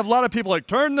 And then we have a lot of people like,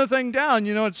 turn the thing down,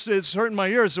 it's hurting my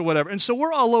ears or whatever. And so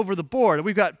we're all over the board.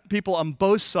 We've got people on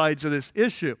both sides of this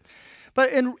issue.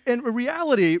 But in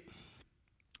reality,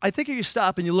 I think if you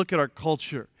stop and you look at our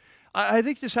culture, I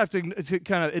think you just have to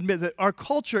kind of admit that our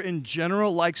culture in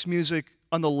general likes music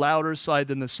on the louder side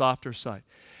than the softer side.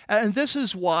 And this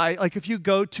is why, like, if you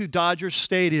go to Dodger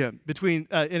Stadium between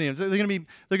innings, they're going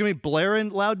to be blaring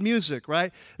loud music,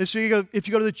 right? And so if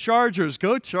you go to the Chargers,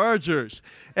 go Chargers,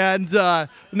 and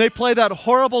they play that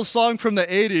horrible song from the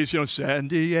 '80s, San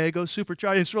Diego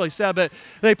Superchargers. It's really sad, but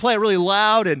they play it really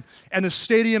loud, and the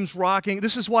stadium's rocking.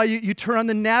 This is why you turn on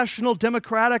the national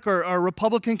Democratic or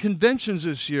Republican conventions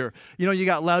this year. You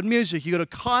got loud music. You go to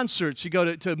concerts. You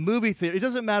go to movie theater. It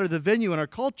doesn't matter the venue in our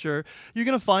culture. You're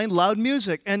going to find loud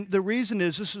music. And the reason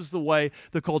is this is the way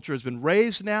the culture has been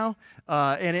raised now,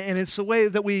 and it's the way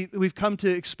that we've come to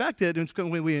expect it, and it's the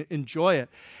way we enjoy it.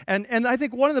 And I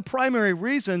think one of the primary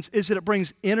reasons is that it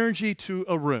brings energy to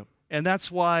a room, and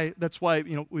that's why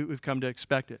we've come to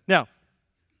expect it. Now,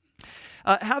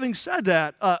 having said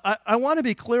that, I want to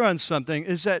be clear on something,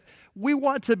 is that we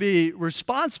want to be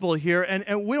responsible here, and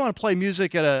we don't want to play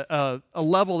music at a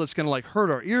level that's going to like hurt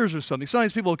our ears or something.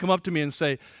 Sometimes people will come up to me and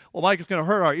say, well, Mike, it's going to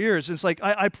hurt our ears. And it's like,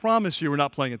 I promise you we're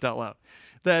not playing it that loud.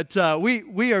 that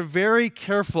we are very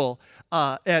careful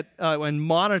and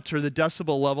monitor the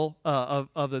decibel level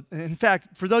of the. In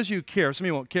fact, for those of you who care, some of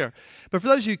you won't care, but for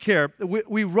those of you who care,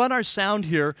 we run our sound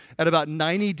here at about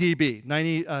 90 dB,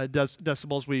 90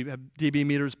 decibels. We have dB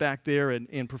meters back there,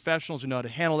 and professionals who know how to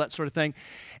handle that sort of thing,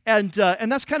 and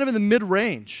that's kind of in the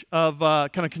mid-range of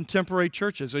kind of contemporary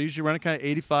churches. I usually run it kind of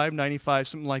 85, 95,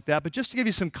 something like that. But just to give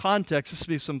you some context, this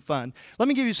will be some fun. Let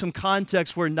me give you some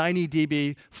context where 90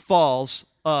 dB falls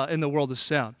in the world of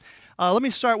sound. Let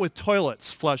me start with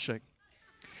toilets flushing.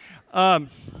 Yeah.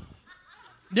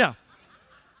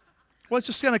 Well, it's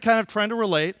just kind of trying to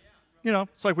relate. You know,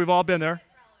 it's like we've all been there,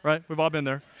 right? We've all been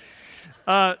there.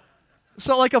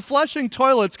 So like a flushing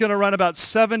toilet's going to run about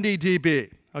 70 dB,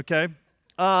 okay?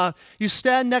 You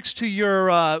stand next to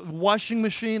your washing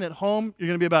machine at home, you're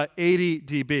going to be about 80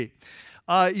 dB.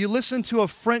 You listen to a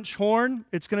French horn,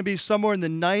 it's going to be somewhere in the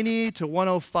 90 to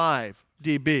 105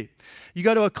 dB. You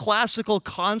go to a classical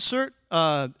concert,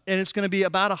 and it's going to be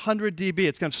about 100 dB.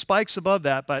 It's kind of spikes above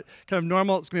that, but kind of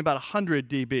normal, it's going to be about 100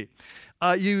 dB.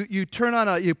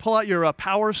 You pull out your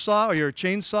power saw or your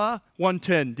chainsaw,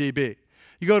 110 dB.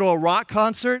 You go to a rock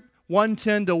concert,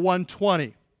 110 to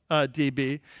 120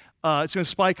 dB. It's going to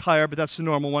spike higher, but that's the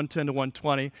normal, 110 to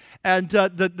 120. And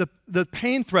the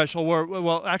pain threshold,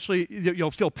 well, actually, you'll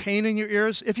feel pain in your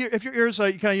ears. If your ears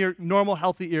are kind of your normal,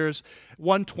 healthy ears,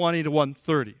 120 to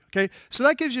 130. Okay, so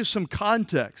that gives you some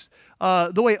context.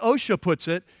 The way OSHA puts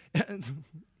it,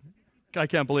 I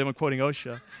can't believe I'm quoting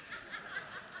OSHA.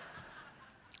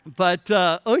 But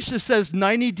OSHA says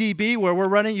 90 dB, where we're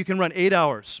running, you can run 8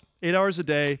 hours. 8 hours a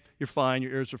day, you're fine,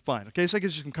 your ears are fine. Okay, so that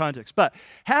gives you some context. But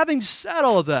having said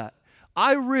all of that,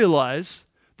 I realize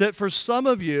that for some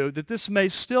of you, that this may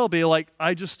still be like,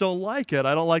 I just don't like it.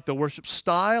 I don't like the worship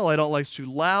style. I don't like it's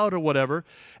too loud or whatever.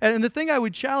 And the thing I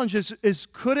would challenge is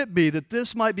could it be that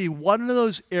this might be one of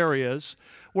those areas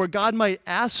where God might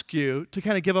ask you to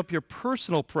kind of give up your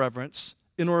personal preference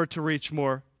in order to reach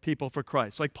more people for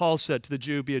Christ? Like Paul said, to the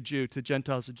Jew, be a Jew, to the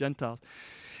Gentiles, a Gentile.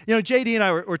 You know, JD and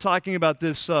I were talking about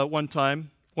this one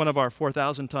time, one of our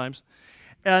 4,000 times,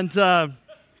 and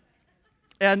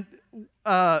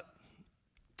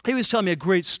he was telling me a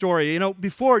great story. You know,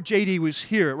 before JD was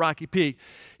here at Rocky Peak,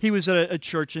 he was at a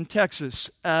church in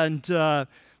Texas, and it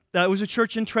was a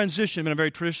church in transition, a very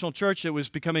traditional church. It was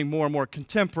becoming more and more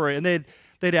contemporary, and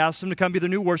they'd asked him to come be the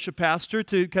new worship pastor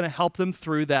to kind of help them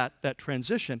through that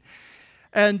transition.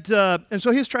 And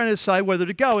so he's trying to decide whether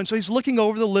to go. And so he's looking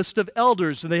over the list of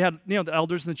elders. And they had, you know, the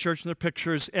elders in the church in their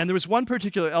pictures. And there was one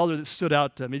particular elder that stood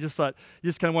out to him. He just kind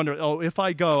of wondered, oh, if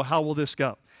I go, how will this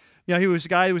go? You know, he was a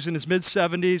guy who was in his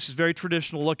mid-70s. He's very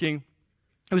traditional looking.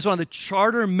 He was one of the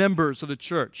charter members of the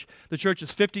church. The church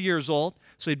is 50 years old.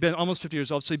 So he'd been almost 50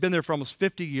 years old. So he'd been there for almost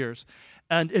 50 years.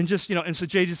 And just, you know, and so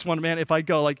Jay just wondered, man, if I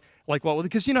go, like what?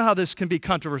 Because you know how this can be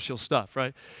controversial stuff,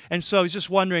 right? And so he's just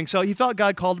wondering. So he felt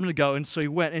God called him to go, and so he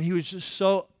went, and he was just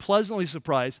so pleasantly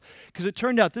surprised because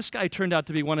this guy turned out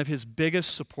to be one of his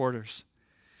biggest supporters.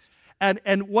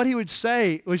 And what he would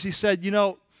say was, he said,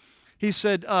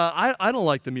 I don't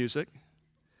like the music.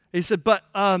 He said, but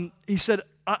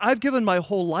I've given my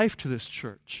whole life to this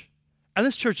church. And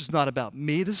this church is not about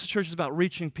me. This church is about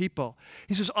reaching people.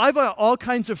 He says, I've got all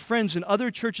kinds of friends in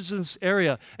other churches in this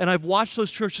area, and I've watched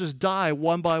those churches die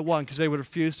one by one because they would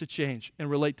refuse to change and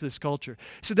relate to this culture.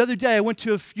 He said, the other day I went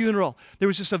to a funeral. There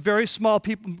was just a very small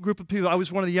group of people. I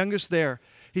was one of the youngest there.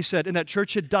 He said, and that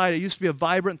church had died. It used to be a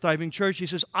vibrant, thriving church. He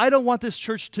says, I don't want this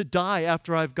church to die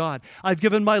after I've gone. I've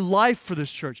given my life for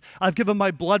this church. I've given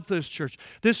my blood for this church.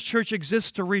 This church exists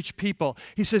to reach people.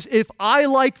 He says, if I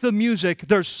like the music,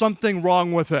 there's something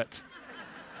wrong with it.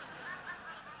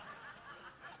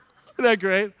 Isn't that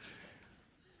great?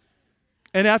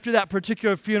 And after that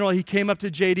particular funeral, he came up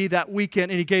to JD that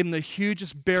weekend and he gave him the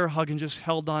hugest bear hug and just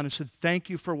held on and said, thank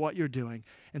you for what you're doing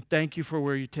and thank you for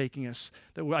where you're taking us,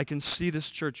 that I can see this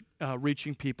church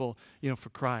reaching people, you know, for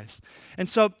Christ. And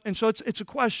so it's a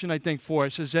question, I think, for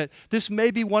us, is that this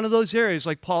may be one of those areas,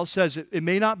 like Paul says, it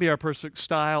may not be our perfect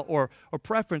style or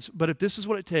preference, but if this is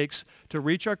what it takes to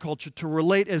reach our culture, to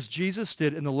relate as Jesus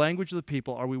did in the language of the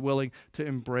people, are we willing to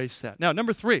embrace that? Now,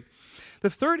 number 3, the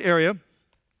third area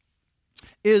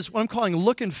is what I'm calling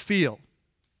look and feel.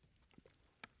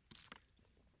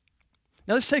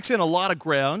 Now, this takes in a lot of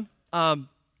ground,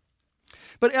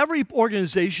 but every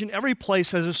organization, every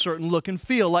place has a certain look and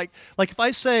feel. Like if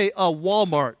I say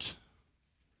Walmart,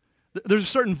 there's a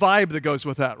certain vibe that goes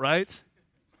with that, right?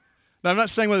 Now, I'm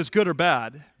not saying whether it's good or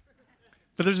bad,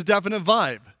 but there's a definite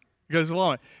vibe that goes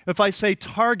along with it. If I say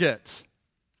Target,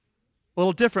 a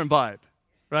little different vibe,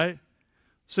 right?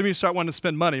 Some of you start wanting to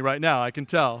spend money right now, I can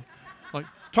tell. Like,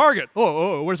 Target.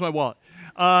 Oh, where's my wallet?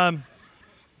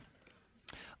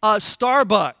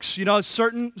 Starbucks,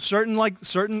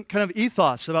 certain kind of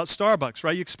ethos about Starbucks,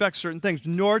 right? You expect certain things.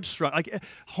 Nordstrom, like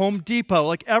Home Depot,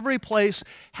 like every place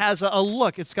has a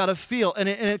look. It's got a feel, and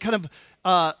it kind of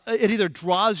it either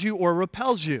draws you or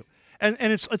repels you. And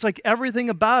it's like everything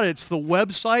about it. It's the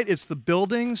website, it's the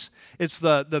buildings, it's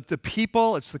the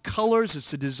people, it's the colors,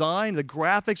 it's the design, the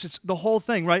graphics, it's the whole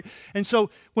thing, right? And so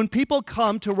when people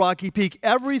come to Rocky Peak,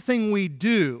 everything we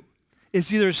do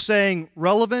is either saying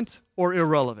relevant or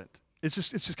irrelevant. It's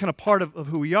just kind of part of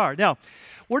who we are. Now,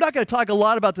 we're not going to talk a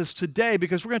lot about this today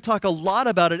because we're going to talk a lot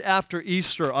about it after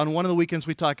Easter. On one of the weekends,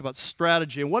 we talk about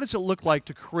strategy and what does it look like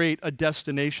to create a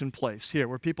destination place here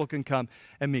where people can come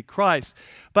and meet Christ.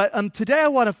 But today I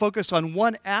want to focus on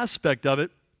one aspect of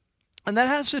it, and that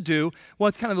has to do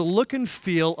with kind of the look and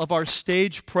feel of our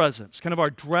stage presence, kind of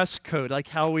our dress code, like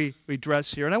how we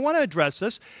dress here. And I want to address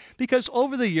this because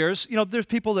over the years, there's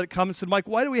people that come and said, Mike,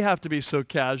 why do we have to be so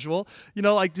casual?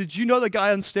 Like, did you know the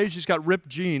guy on stage, he's got ripped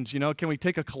jeans, can we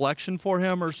take a collection for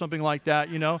him or something like that,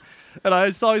 And I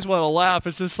just always want to laugh.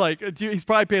 It's just like, he's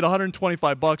probably paid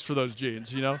 $125 for those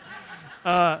jeans,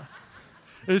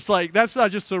 It's like, that's not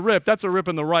just a rip, that's a rip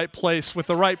in the right place with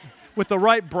the right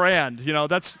brand,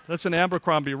 that's an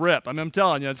Abercrombie rip. I'm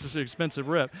telling you, it's just an expensive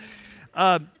rip.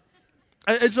 But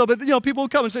people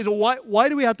come and say, so why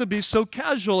do we have to be so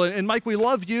casual? And Mike, we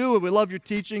love you, and we love your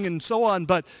teaching and so on,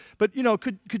 but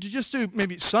could you just do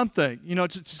maybe something,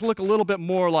 to look a little bit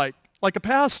more like a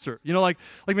pastor, like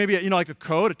maybe, like a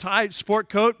coat, a tie, sport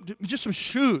coat, just some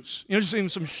shoes, just even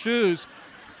some shoes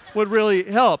would really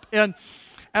help. And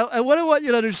what I want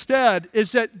you to understand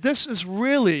is that this is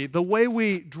really, the way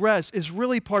we dress is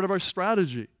really part of our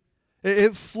strategy.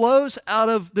 It flows out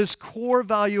of this core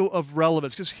value of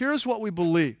relevance. Because here's what we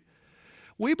believe.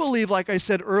 We believe, like I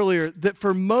said earlier, that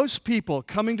for most people,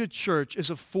 coming to church is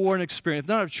a foreign experience. If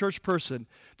not a church person,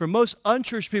 for most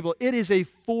unchurched people, it is a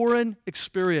foreign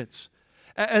experience.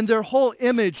 And their whole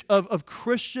image of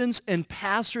Christians and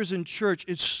pastors in church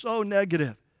is so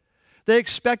negative. They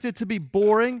expect it to be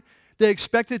boring. They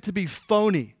expect it to be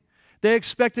phony. They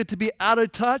expect it to be out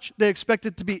of touch. They expect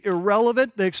it to be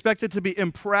irrelevant. They expect it to be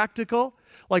impractical.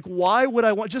 Like, why would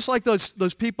I want, just like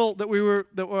those people that were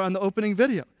on the opening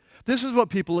video. This is what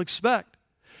people expect.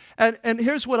 And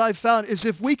here's what I've found is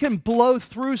if we can blow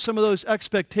through some of those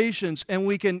expectations and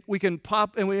we can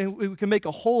pop and we can make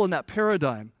a hole in that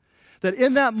paradigm, that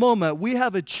in that moment, we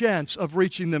have a chance of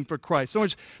reaching them for Christ. In other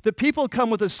words, the people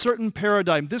come with a certain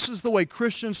paradigm. This is the way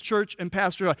Christians, church, and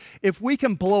pastor are. If we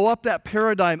can blow up that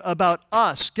paradigm about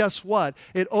us, guess what?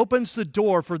 It opens the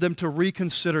door for them to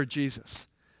reconsider Jesus.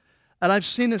 And I've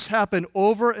seen this happen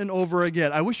over and over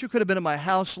again. I wish you could have been at my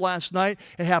house last night.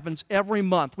 It happens every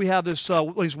month. We have these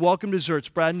welcome desserts,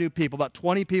 brand new people, about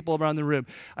 20 people around the room.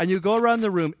 And you go around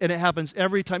the room, and it happens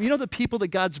every time. The people that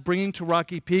God's bringing to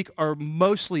Rocky Peak are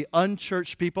mostly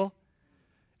unchurched people.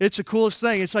 It's the coolest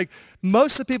thing. It's like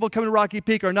most of the people coming to Rocky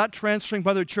Peak are not transferring from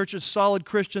other churches, solid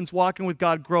Christians walking with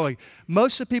God, growing.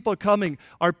 Most of the people coming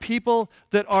are people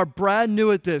that are brand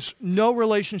new at this, no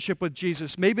relationship with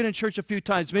Jesus, maybe in church a few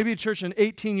times, maybe in church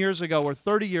 18 years ago or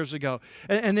 30 years ago,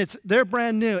 and they're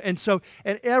brand new.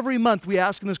 And every month we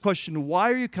ask them this question, why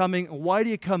are you coming? Why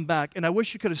do you come back? And I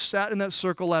wish you could have sat in that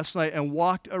circle last night and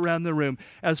walked around the room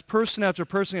as person after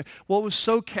person. Well, it was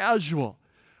so casual.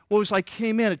 Well, as I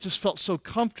came in, it just felt so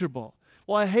comfortable.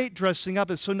 Well, I hate dressing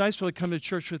up. It's so nice to come to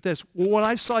church with this. Well, when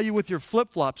I saw you with your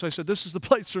flip-flops, I said, this is the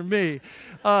place for me.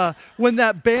 When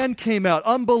that band came out,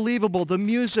 unbelievable. The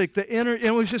music,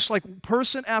 it was just like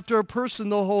person after person,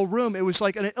 the whole room. It was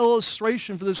like an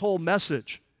illustration for this whole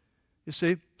message, you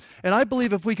see? And I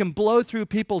believe if we can blow through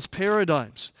people's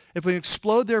paradigms, if we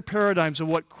explode their paradigms of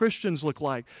what Christians look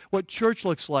like, what church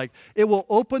looks like, it will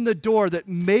open the door that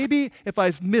maybe if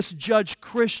I've misjudged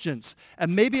Christians,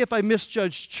 and maybe if I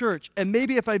misjudged church, and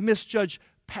maybe if I misjudged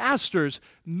pastors,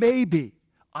 maybe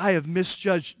I have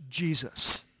misjudged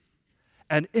Jesus.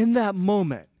 And in that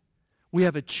moment, we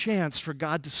have a chance for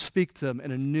God to speak to them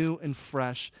in a new and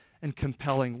fresh and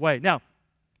compelling way. Now,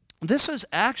 this is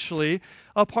actually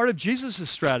a part of Jesus'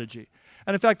 strategy.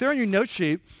 And in fact, there on your note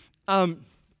sheet, I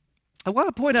want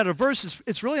to point out a verse.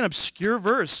 It's really an obscure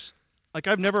verse. Like,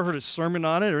 I've never heard a sermon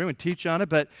on it or anyone teach on it,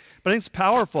 but I think it's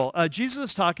powerful. Jesus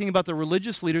is talking about the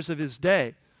religious leaders of his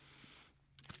day.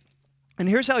 And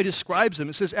here's how he describes them.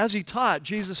 It says, as he taught,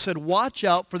 Jesus said, watch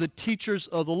out for the teachers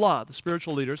of the law, the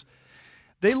spiritual leaders.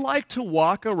 They like to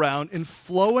walk around in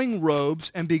flowing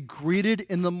robes and be greeted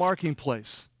in the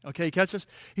marketplace. Okay, you catch this?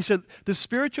 He said the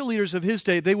spiritual leaders of his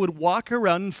day, they would walk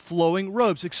around in flowing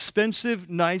robes, expensive,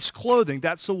 nice clothing.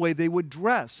 That's the way they would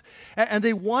dress. And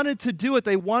they wanted to do it.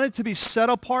 They wanted to be set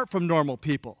apart from normal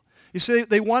people. You see,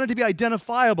 they wanted to be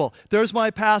identifiable. There's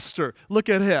my pastor. Look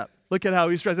at him. Look at how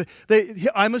he's dressed.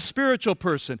 I'm a spiritual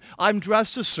person. I'm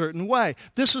dressed a certain way.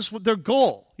 This is what their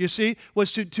goal, you see,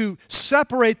 was to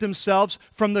separate themselves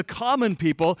from the common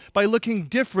people by looking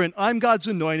different. I'm God's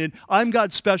anointed. I'm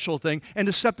God's special thing. And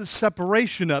to set the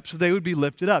separation up so they would be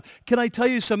lifted up. Can I tell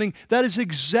you something? That is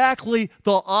exactly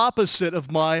the opposite of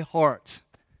my heart.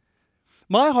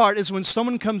 My heart is when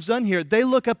someone comes down here, they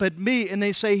look up at me and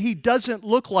they say, he doesn't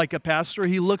look like a pastor.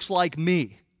 He looks like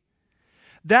me.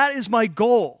 That is my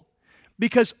goal.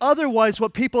 Because otherwise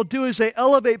what people do is they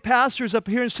elevate pastors up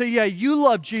here and say, yeah, you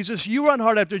love Jesus, you run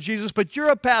hard after Jesus, but you're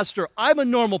a pastor. I'm a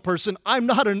normal person. I'm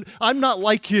not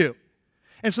like you.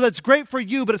 And so that's great for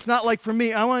you, but it's not like for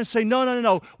me. I want to say,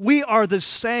 no. We are the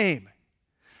same.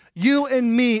 You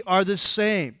and me are the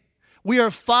same. We are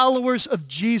followers of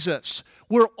Jesus.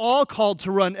 We're all called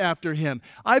to run after him.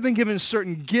 I've been given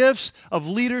certain gifts of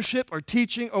leadership or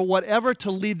teaching or whatever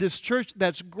to lead this church.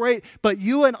 That's great. But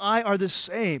you and I are the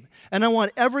same. And I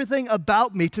want everything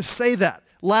about me to say that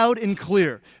loud and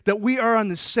clear, that we are on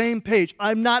the same page.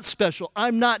 I'm not special.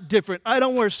 I'm not different. I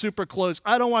don't wear super clothes.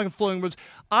 I don't walk in flowing robes.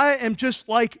 I am just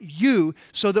like you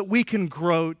so that we can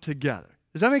grow together.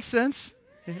 Does that make sense?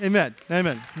 Amen.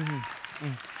 Amen. Mm-hmm.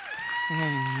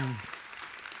 Mm-hmm.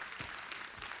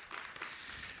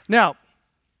 Now,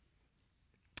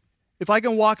 if I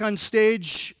can walk on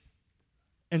stage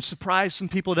and surprise some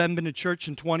people that haven't been to church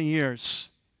in 20 years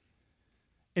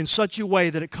in such a way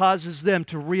that it causes them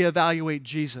to reevaluate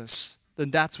Jesus,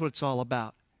 then that's what it's all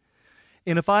about.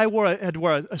 And if I had to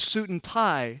wear a suit and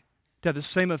tie to have the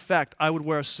same effect, I would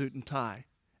wear a suit and tie.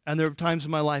 And there are times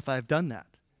in my life I've done that.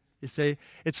 You see,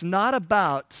 it's not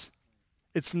about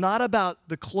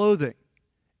the clothing.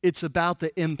 It's about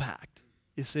the impact.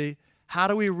 You see, how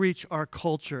do we reach our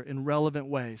culture in relevant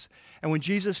ways? And when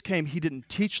Jesus came, he didn't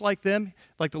teach like them,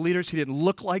 like the leaders. He didn't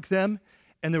look like them.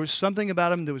 And there was something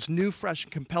about him that was new, fresh,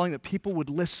 and compelling that people would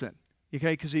listen,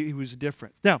 okay, because he was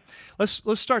different. Now, let's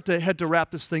start to head to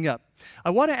wrap this thing up. I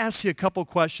want to ask you a couple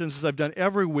questions, as I've done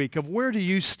every week, of where do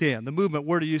you stand? The movement,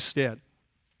 where do you stand?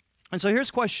 And so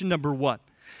here's question number one.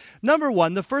 Number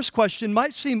one, the first question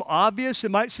might seem obvious.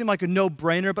 It might seem like a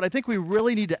no-brainer, but I think we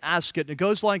really need to ask it. And it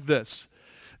goes like this.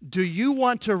 Do you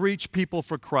want to reach people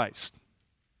for Christ?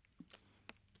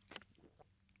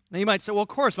 Now you might say, well, of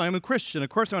course, I'm a Christian. Of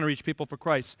course I want to reach people for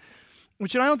Christ.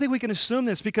 Which I don't think we can assume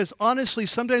this because honestly,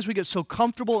 sometimes we get so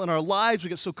comfortable in our lives, we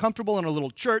get so comfortable in our little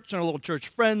church and our little church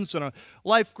friends and our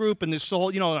life group and this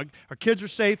whole, our kids are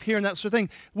safe here and that sort of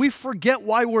thing. We forget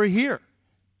why we're here.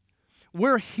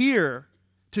 We're here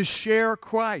to share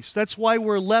Christ. That's why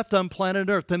we're left on planet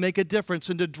Earth, to make a difference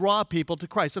and to draw people to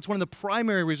Christ. That's one of the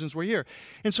primary reasons we're here.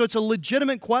 And so it's a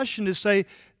legitimate question to say,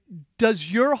 does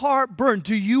your heart burn?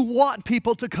 Do you want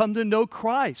people to come to know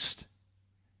Christ?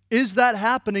 Is that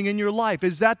happening in your life?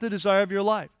 Is that the desire of your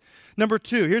life? Number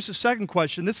two, here's the second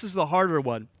question. This is the harder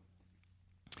one.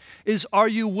 Are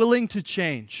you willing to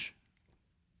change?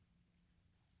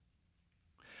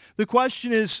 The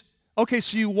question is, okay,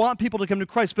 so you want people to come to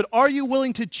Christ, but are you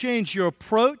willing to change your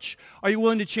approach? Are you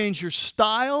willing to change your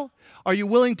style? Are you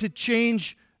willing to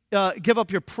change, give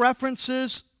up your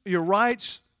preferences, your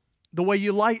rights, the way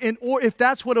you like, or if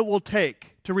that's what it will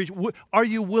take to reach, are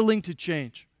you willing to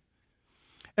change?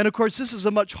 And of course, this is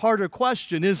a much harder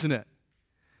question, isn't it?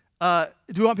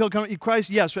 Do we want people to come to Christ?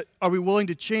 Yes, but are we willing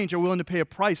to change? Are we willing to pay a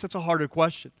price? That's a harder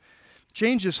question.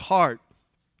 Change is hard.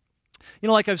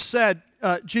 Like I've said,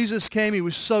 Jesus came, he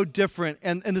was so different,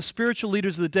 and the spiritual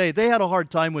leaders of the day, they had a hard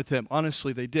time with him.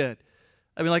 Honestly, they did.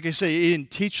 I mean, like I say, he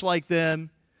didn't teach like them,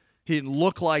 he didn't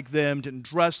look like them, didn't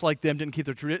dress like them, didn't keep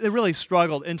their tradition. They really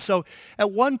struggled. And so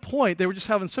at one point, they were just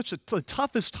having such the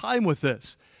toughest time with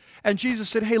this. And Jesus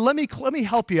said, hey, let me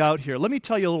help you out here. Let me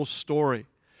tell you a little story.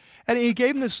 And he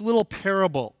gave them this little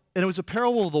parable, and it was a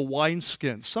parable of the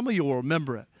wineskins. Some of you will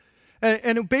remember it.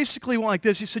 And it basically went like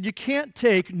this. He said, you can't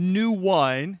take new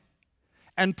wine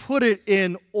and put it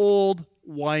in old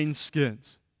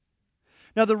wineskins.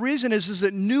 Now, the reason is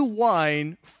that new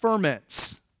wine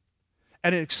ferments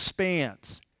and it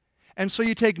expands. And so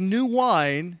you take new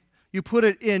wine, you put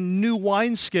it in new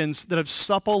wineskins that have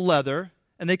supple leather,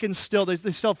 and they still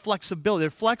have flexibility.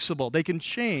 They're flexible. They can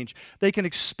change. They can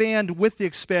expand with the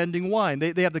expanding wine.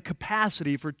 They have the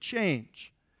capacity for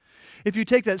change. If you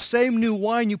take that same new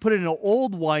wine, you put it in an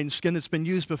old wineskin that's been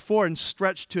used before and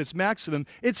stretched to its maximum,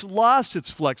 it's lost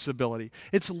its flexibility.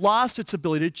 It's lost its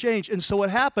ability to change. And so what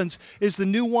happens is the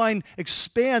new wine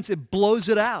expands, it blows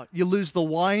it out. You lose the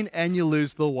wine and you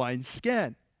lose the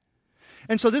wineskin.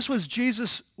 And so this was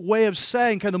Jesus' way of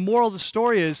saying, kind of the moral of the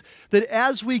story is that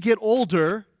as we get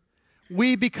older,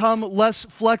 we become less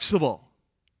flexible.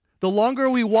 The longer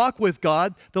we walk with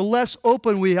God, the less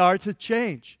open we are to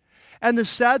change. And the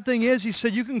sad thing is, he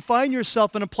said, you can find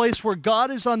yourself in a place where God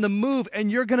is on the move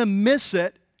and you're going to miss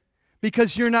it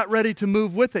because you're not ready to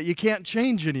move with it. You can't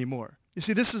change anymore. You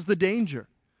see, this is the danger.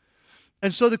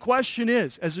 And so the question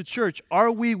is, as a church, are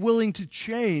we willing to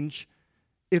change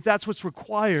if that's what's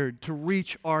required to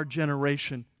reach our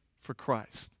generation for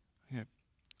Christ? Okay.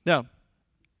 Now,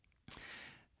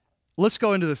 let's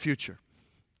go into the future.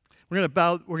 We're going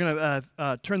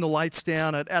to turn the lights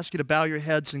down. I'd ask you to bow your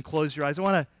heads and close your eyes. I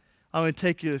want to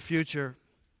take you to the future.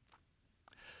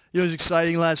 It was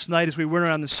exciting last night as we went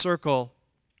around the circle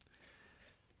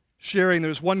sharing. There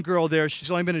was one girl there. She's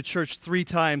only been to church 3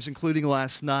 times, including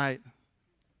last night.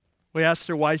 We asked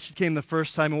her why she came the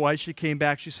first time and why she came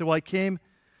back. She said, well, I came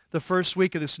the first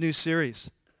week of this new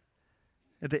series.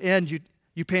 At the end,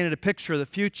 you painted a picture of the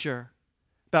future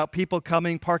about people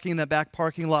coming, parking in that back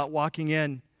parking lot, walking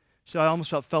in. So I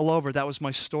almost fell over. That was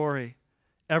my story.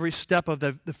 Every step of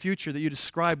the future that you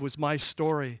described was my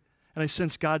story. And I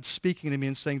sensed God speaking to me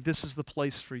and saying, this is the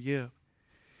place for you.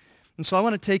 And so I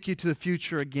want to take you to the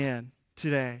future again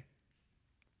today.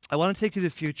 I want to take you to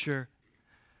the future,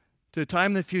 to a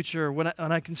time in the future when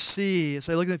I can see, as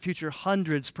I look in the future,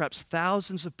 hundreds, perhaps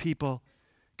thousands of people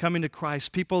coming to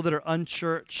Christ, people that are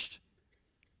unchurched,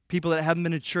 people that haven't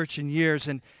been to church in years,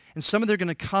 and some of them are going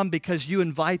to come because you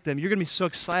invite them. You're going to be so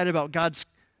excited about God's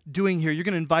doing here. You're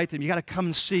going to invite them. You got to come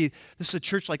and see. This is a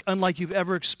church unlike you've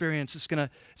ever experienced. It's going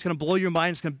to blow your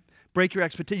mind. It's going to break your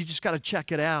expectations. You just got to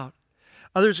check it out.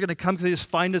 Others are going to come because they just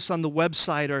find us on the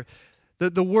website, or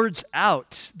the word's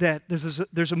out that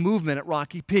there's a movement at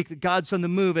Rocky Peak, that God's on the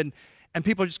move, and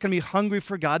people are just going to be hungry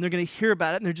for God, and they're going to hear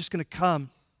about it, and they're just going to come.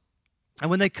 And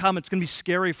when they come, it's going to be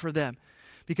scary for them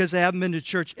because they haven't been to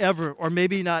church ever, or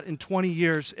maybe not in 20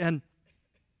 years, and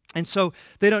so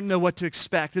they don't know what to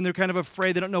expect, and they're kind of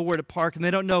afraid. They don't know where to park, and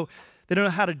they don't know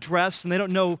how to dress, and they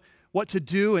don't know what to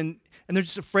do, and they're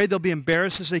just afraid they'll be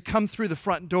embarrassed. As they come through the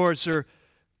front doors,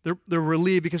 they're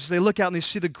relieved because as they look out and they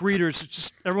see the greeters, it's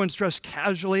just everyone's dressed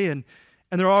casually, and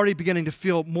they're already beginning to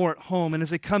feel more at home. And as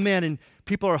they come in and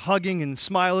people are hugging and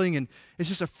smiling, and it's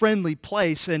just a friendly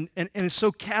place, and it's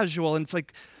so casual, and it's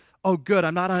like, oh, good,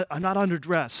 I'm not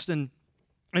underdressed.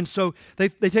 And so they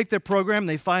take their program,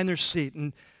 they find their seat,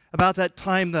 and about that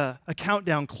time, a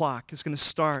countdown clock is going to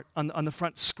start on the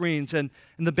front screens, and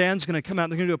the band's going to come out,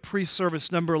 and they're going to do a pre-service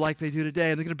number like they do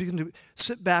today, and they're going to begin to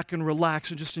sit back and relax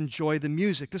and just enjoy the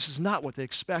music. This is not what they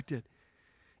expected.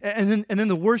 And then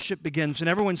the worship begins, and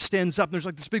everyone stands up, and there's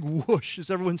like this big whoosh as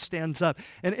everyone stands up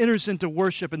and enters into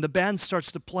worship, and the band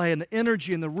starts to play, and the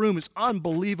energy in the room is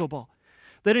unbelievable.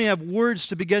 They don't even have words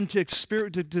to begin to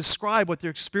describe what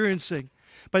they're experiencing.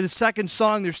 By the second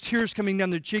song, there's tears coming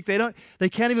down their cheek. They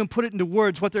can't even put it into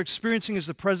words. What they're experiencing is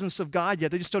the presence of God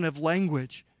yet. They just don't have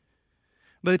language.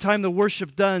 By the time the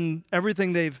worship's done,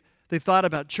 everything they've thought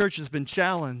about church has been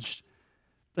challenged.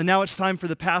 And now it's time for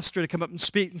the pastor to come up and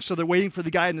speak. And so they're waiting for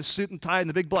the guy in the suit and tie and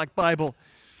the big black Bible.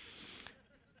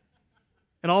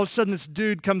 And all of a sudden, this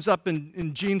dude comes up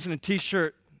in jeans and a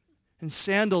T-shirt and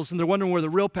sandals, and they're wondering where the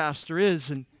real pastor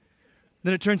is. And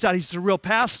then it turns out he's the real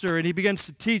pastor, and he begins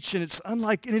to teach, and it's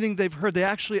unlike anything they've heard. They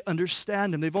actually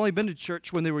understand him. They've only been to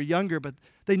church when they were younger, but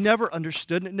they never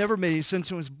understood, and it never made any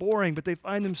sense. It was boring, but they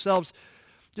find themselves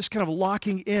just kind of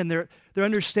locking in. They're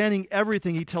understanding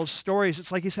everything. He tells stories.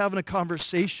 It's like he's having a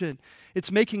conversation.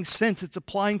 It's making sense. It's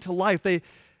applying to life. They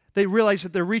realize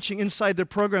that they're reaching inside their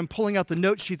program, pulling out the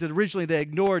note sheet that originally they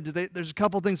ignored. There's a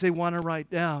couple things they want to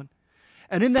write down.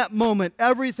 And in that moment,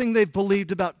 everything they've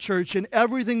believed about church and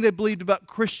everything they believed about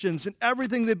Christians and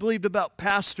everything they believed about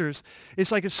pastors,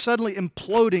 it's like it's suddenly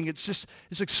imploding.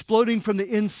 It's exploding from the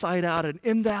inside out. And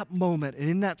in that moment and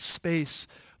in that space,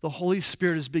 the Holy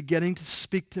Spirit is beginning to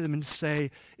speak to them and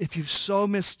say, if you've so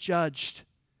misjudged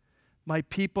my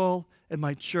people and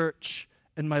my church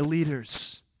and my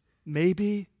leaders,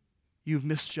 maybe you've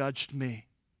misjudged me.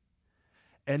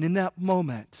 And in that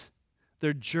moment,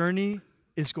 their journey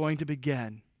is going to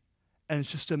begin. And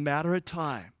it's just a matter of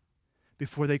time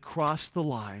before they cross the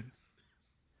line.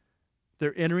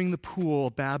 They're entering the pool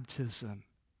of baptism.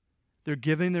 They're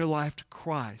giving their life to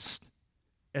Christ.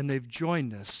 And they've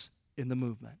joined us in the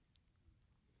movement.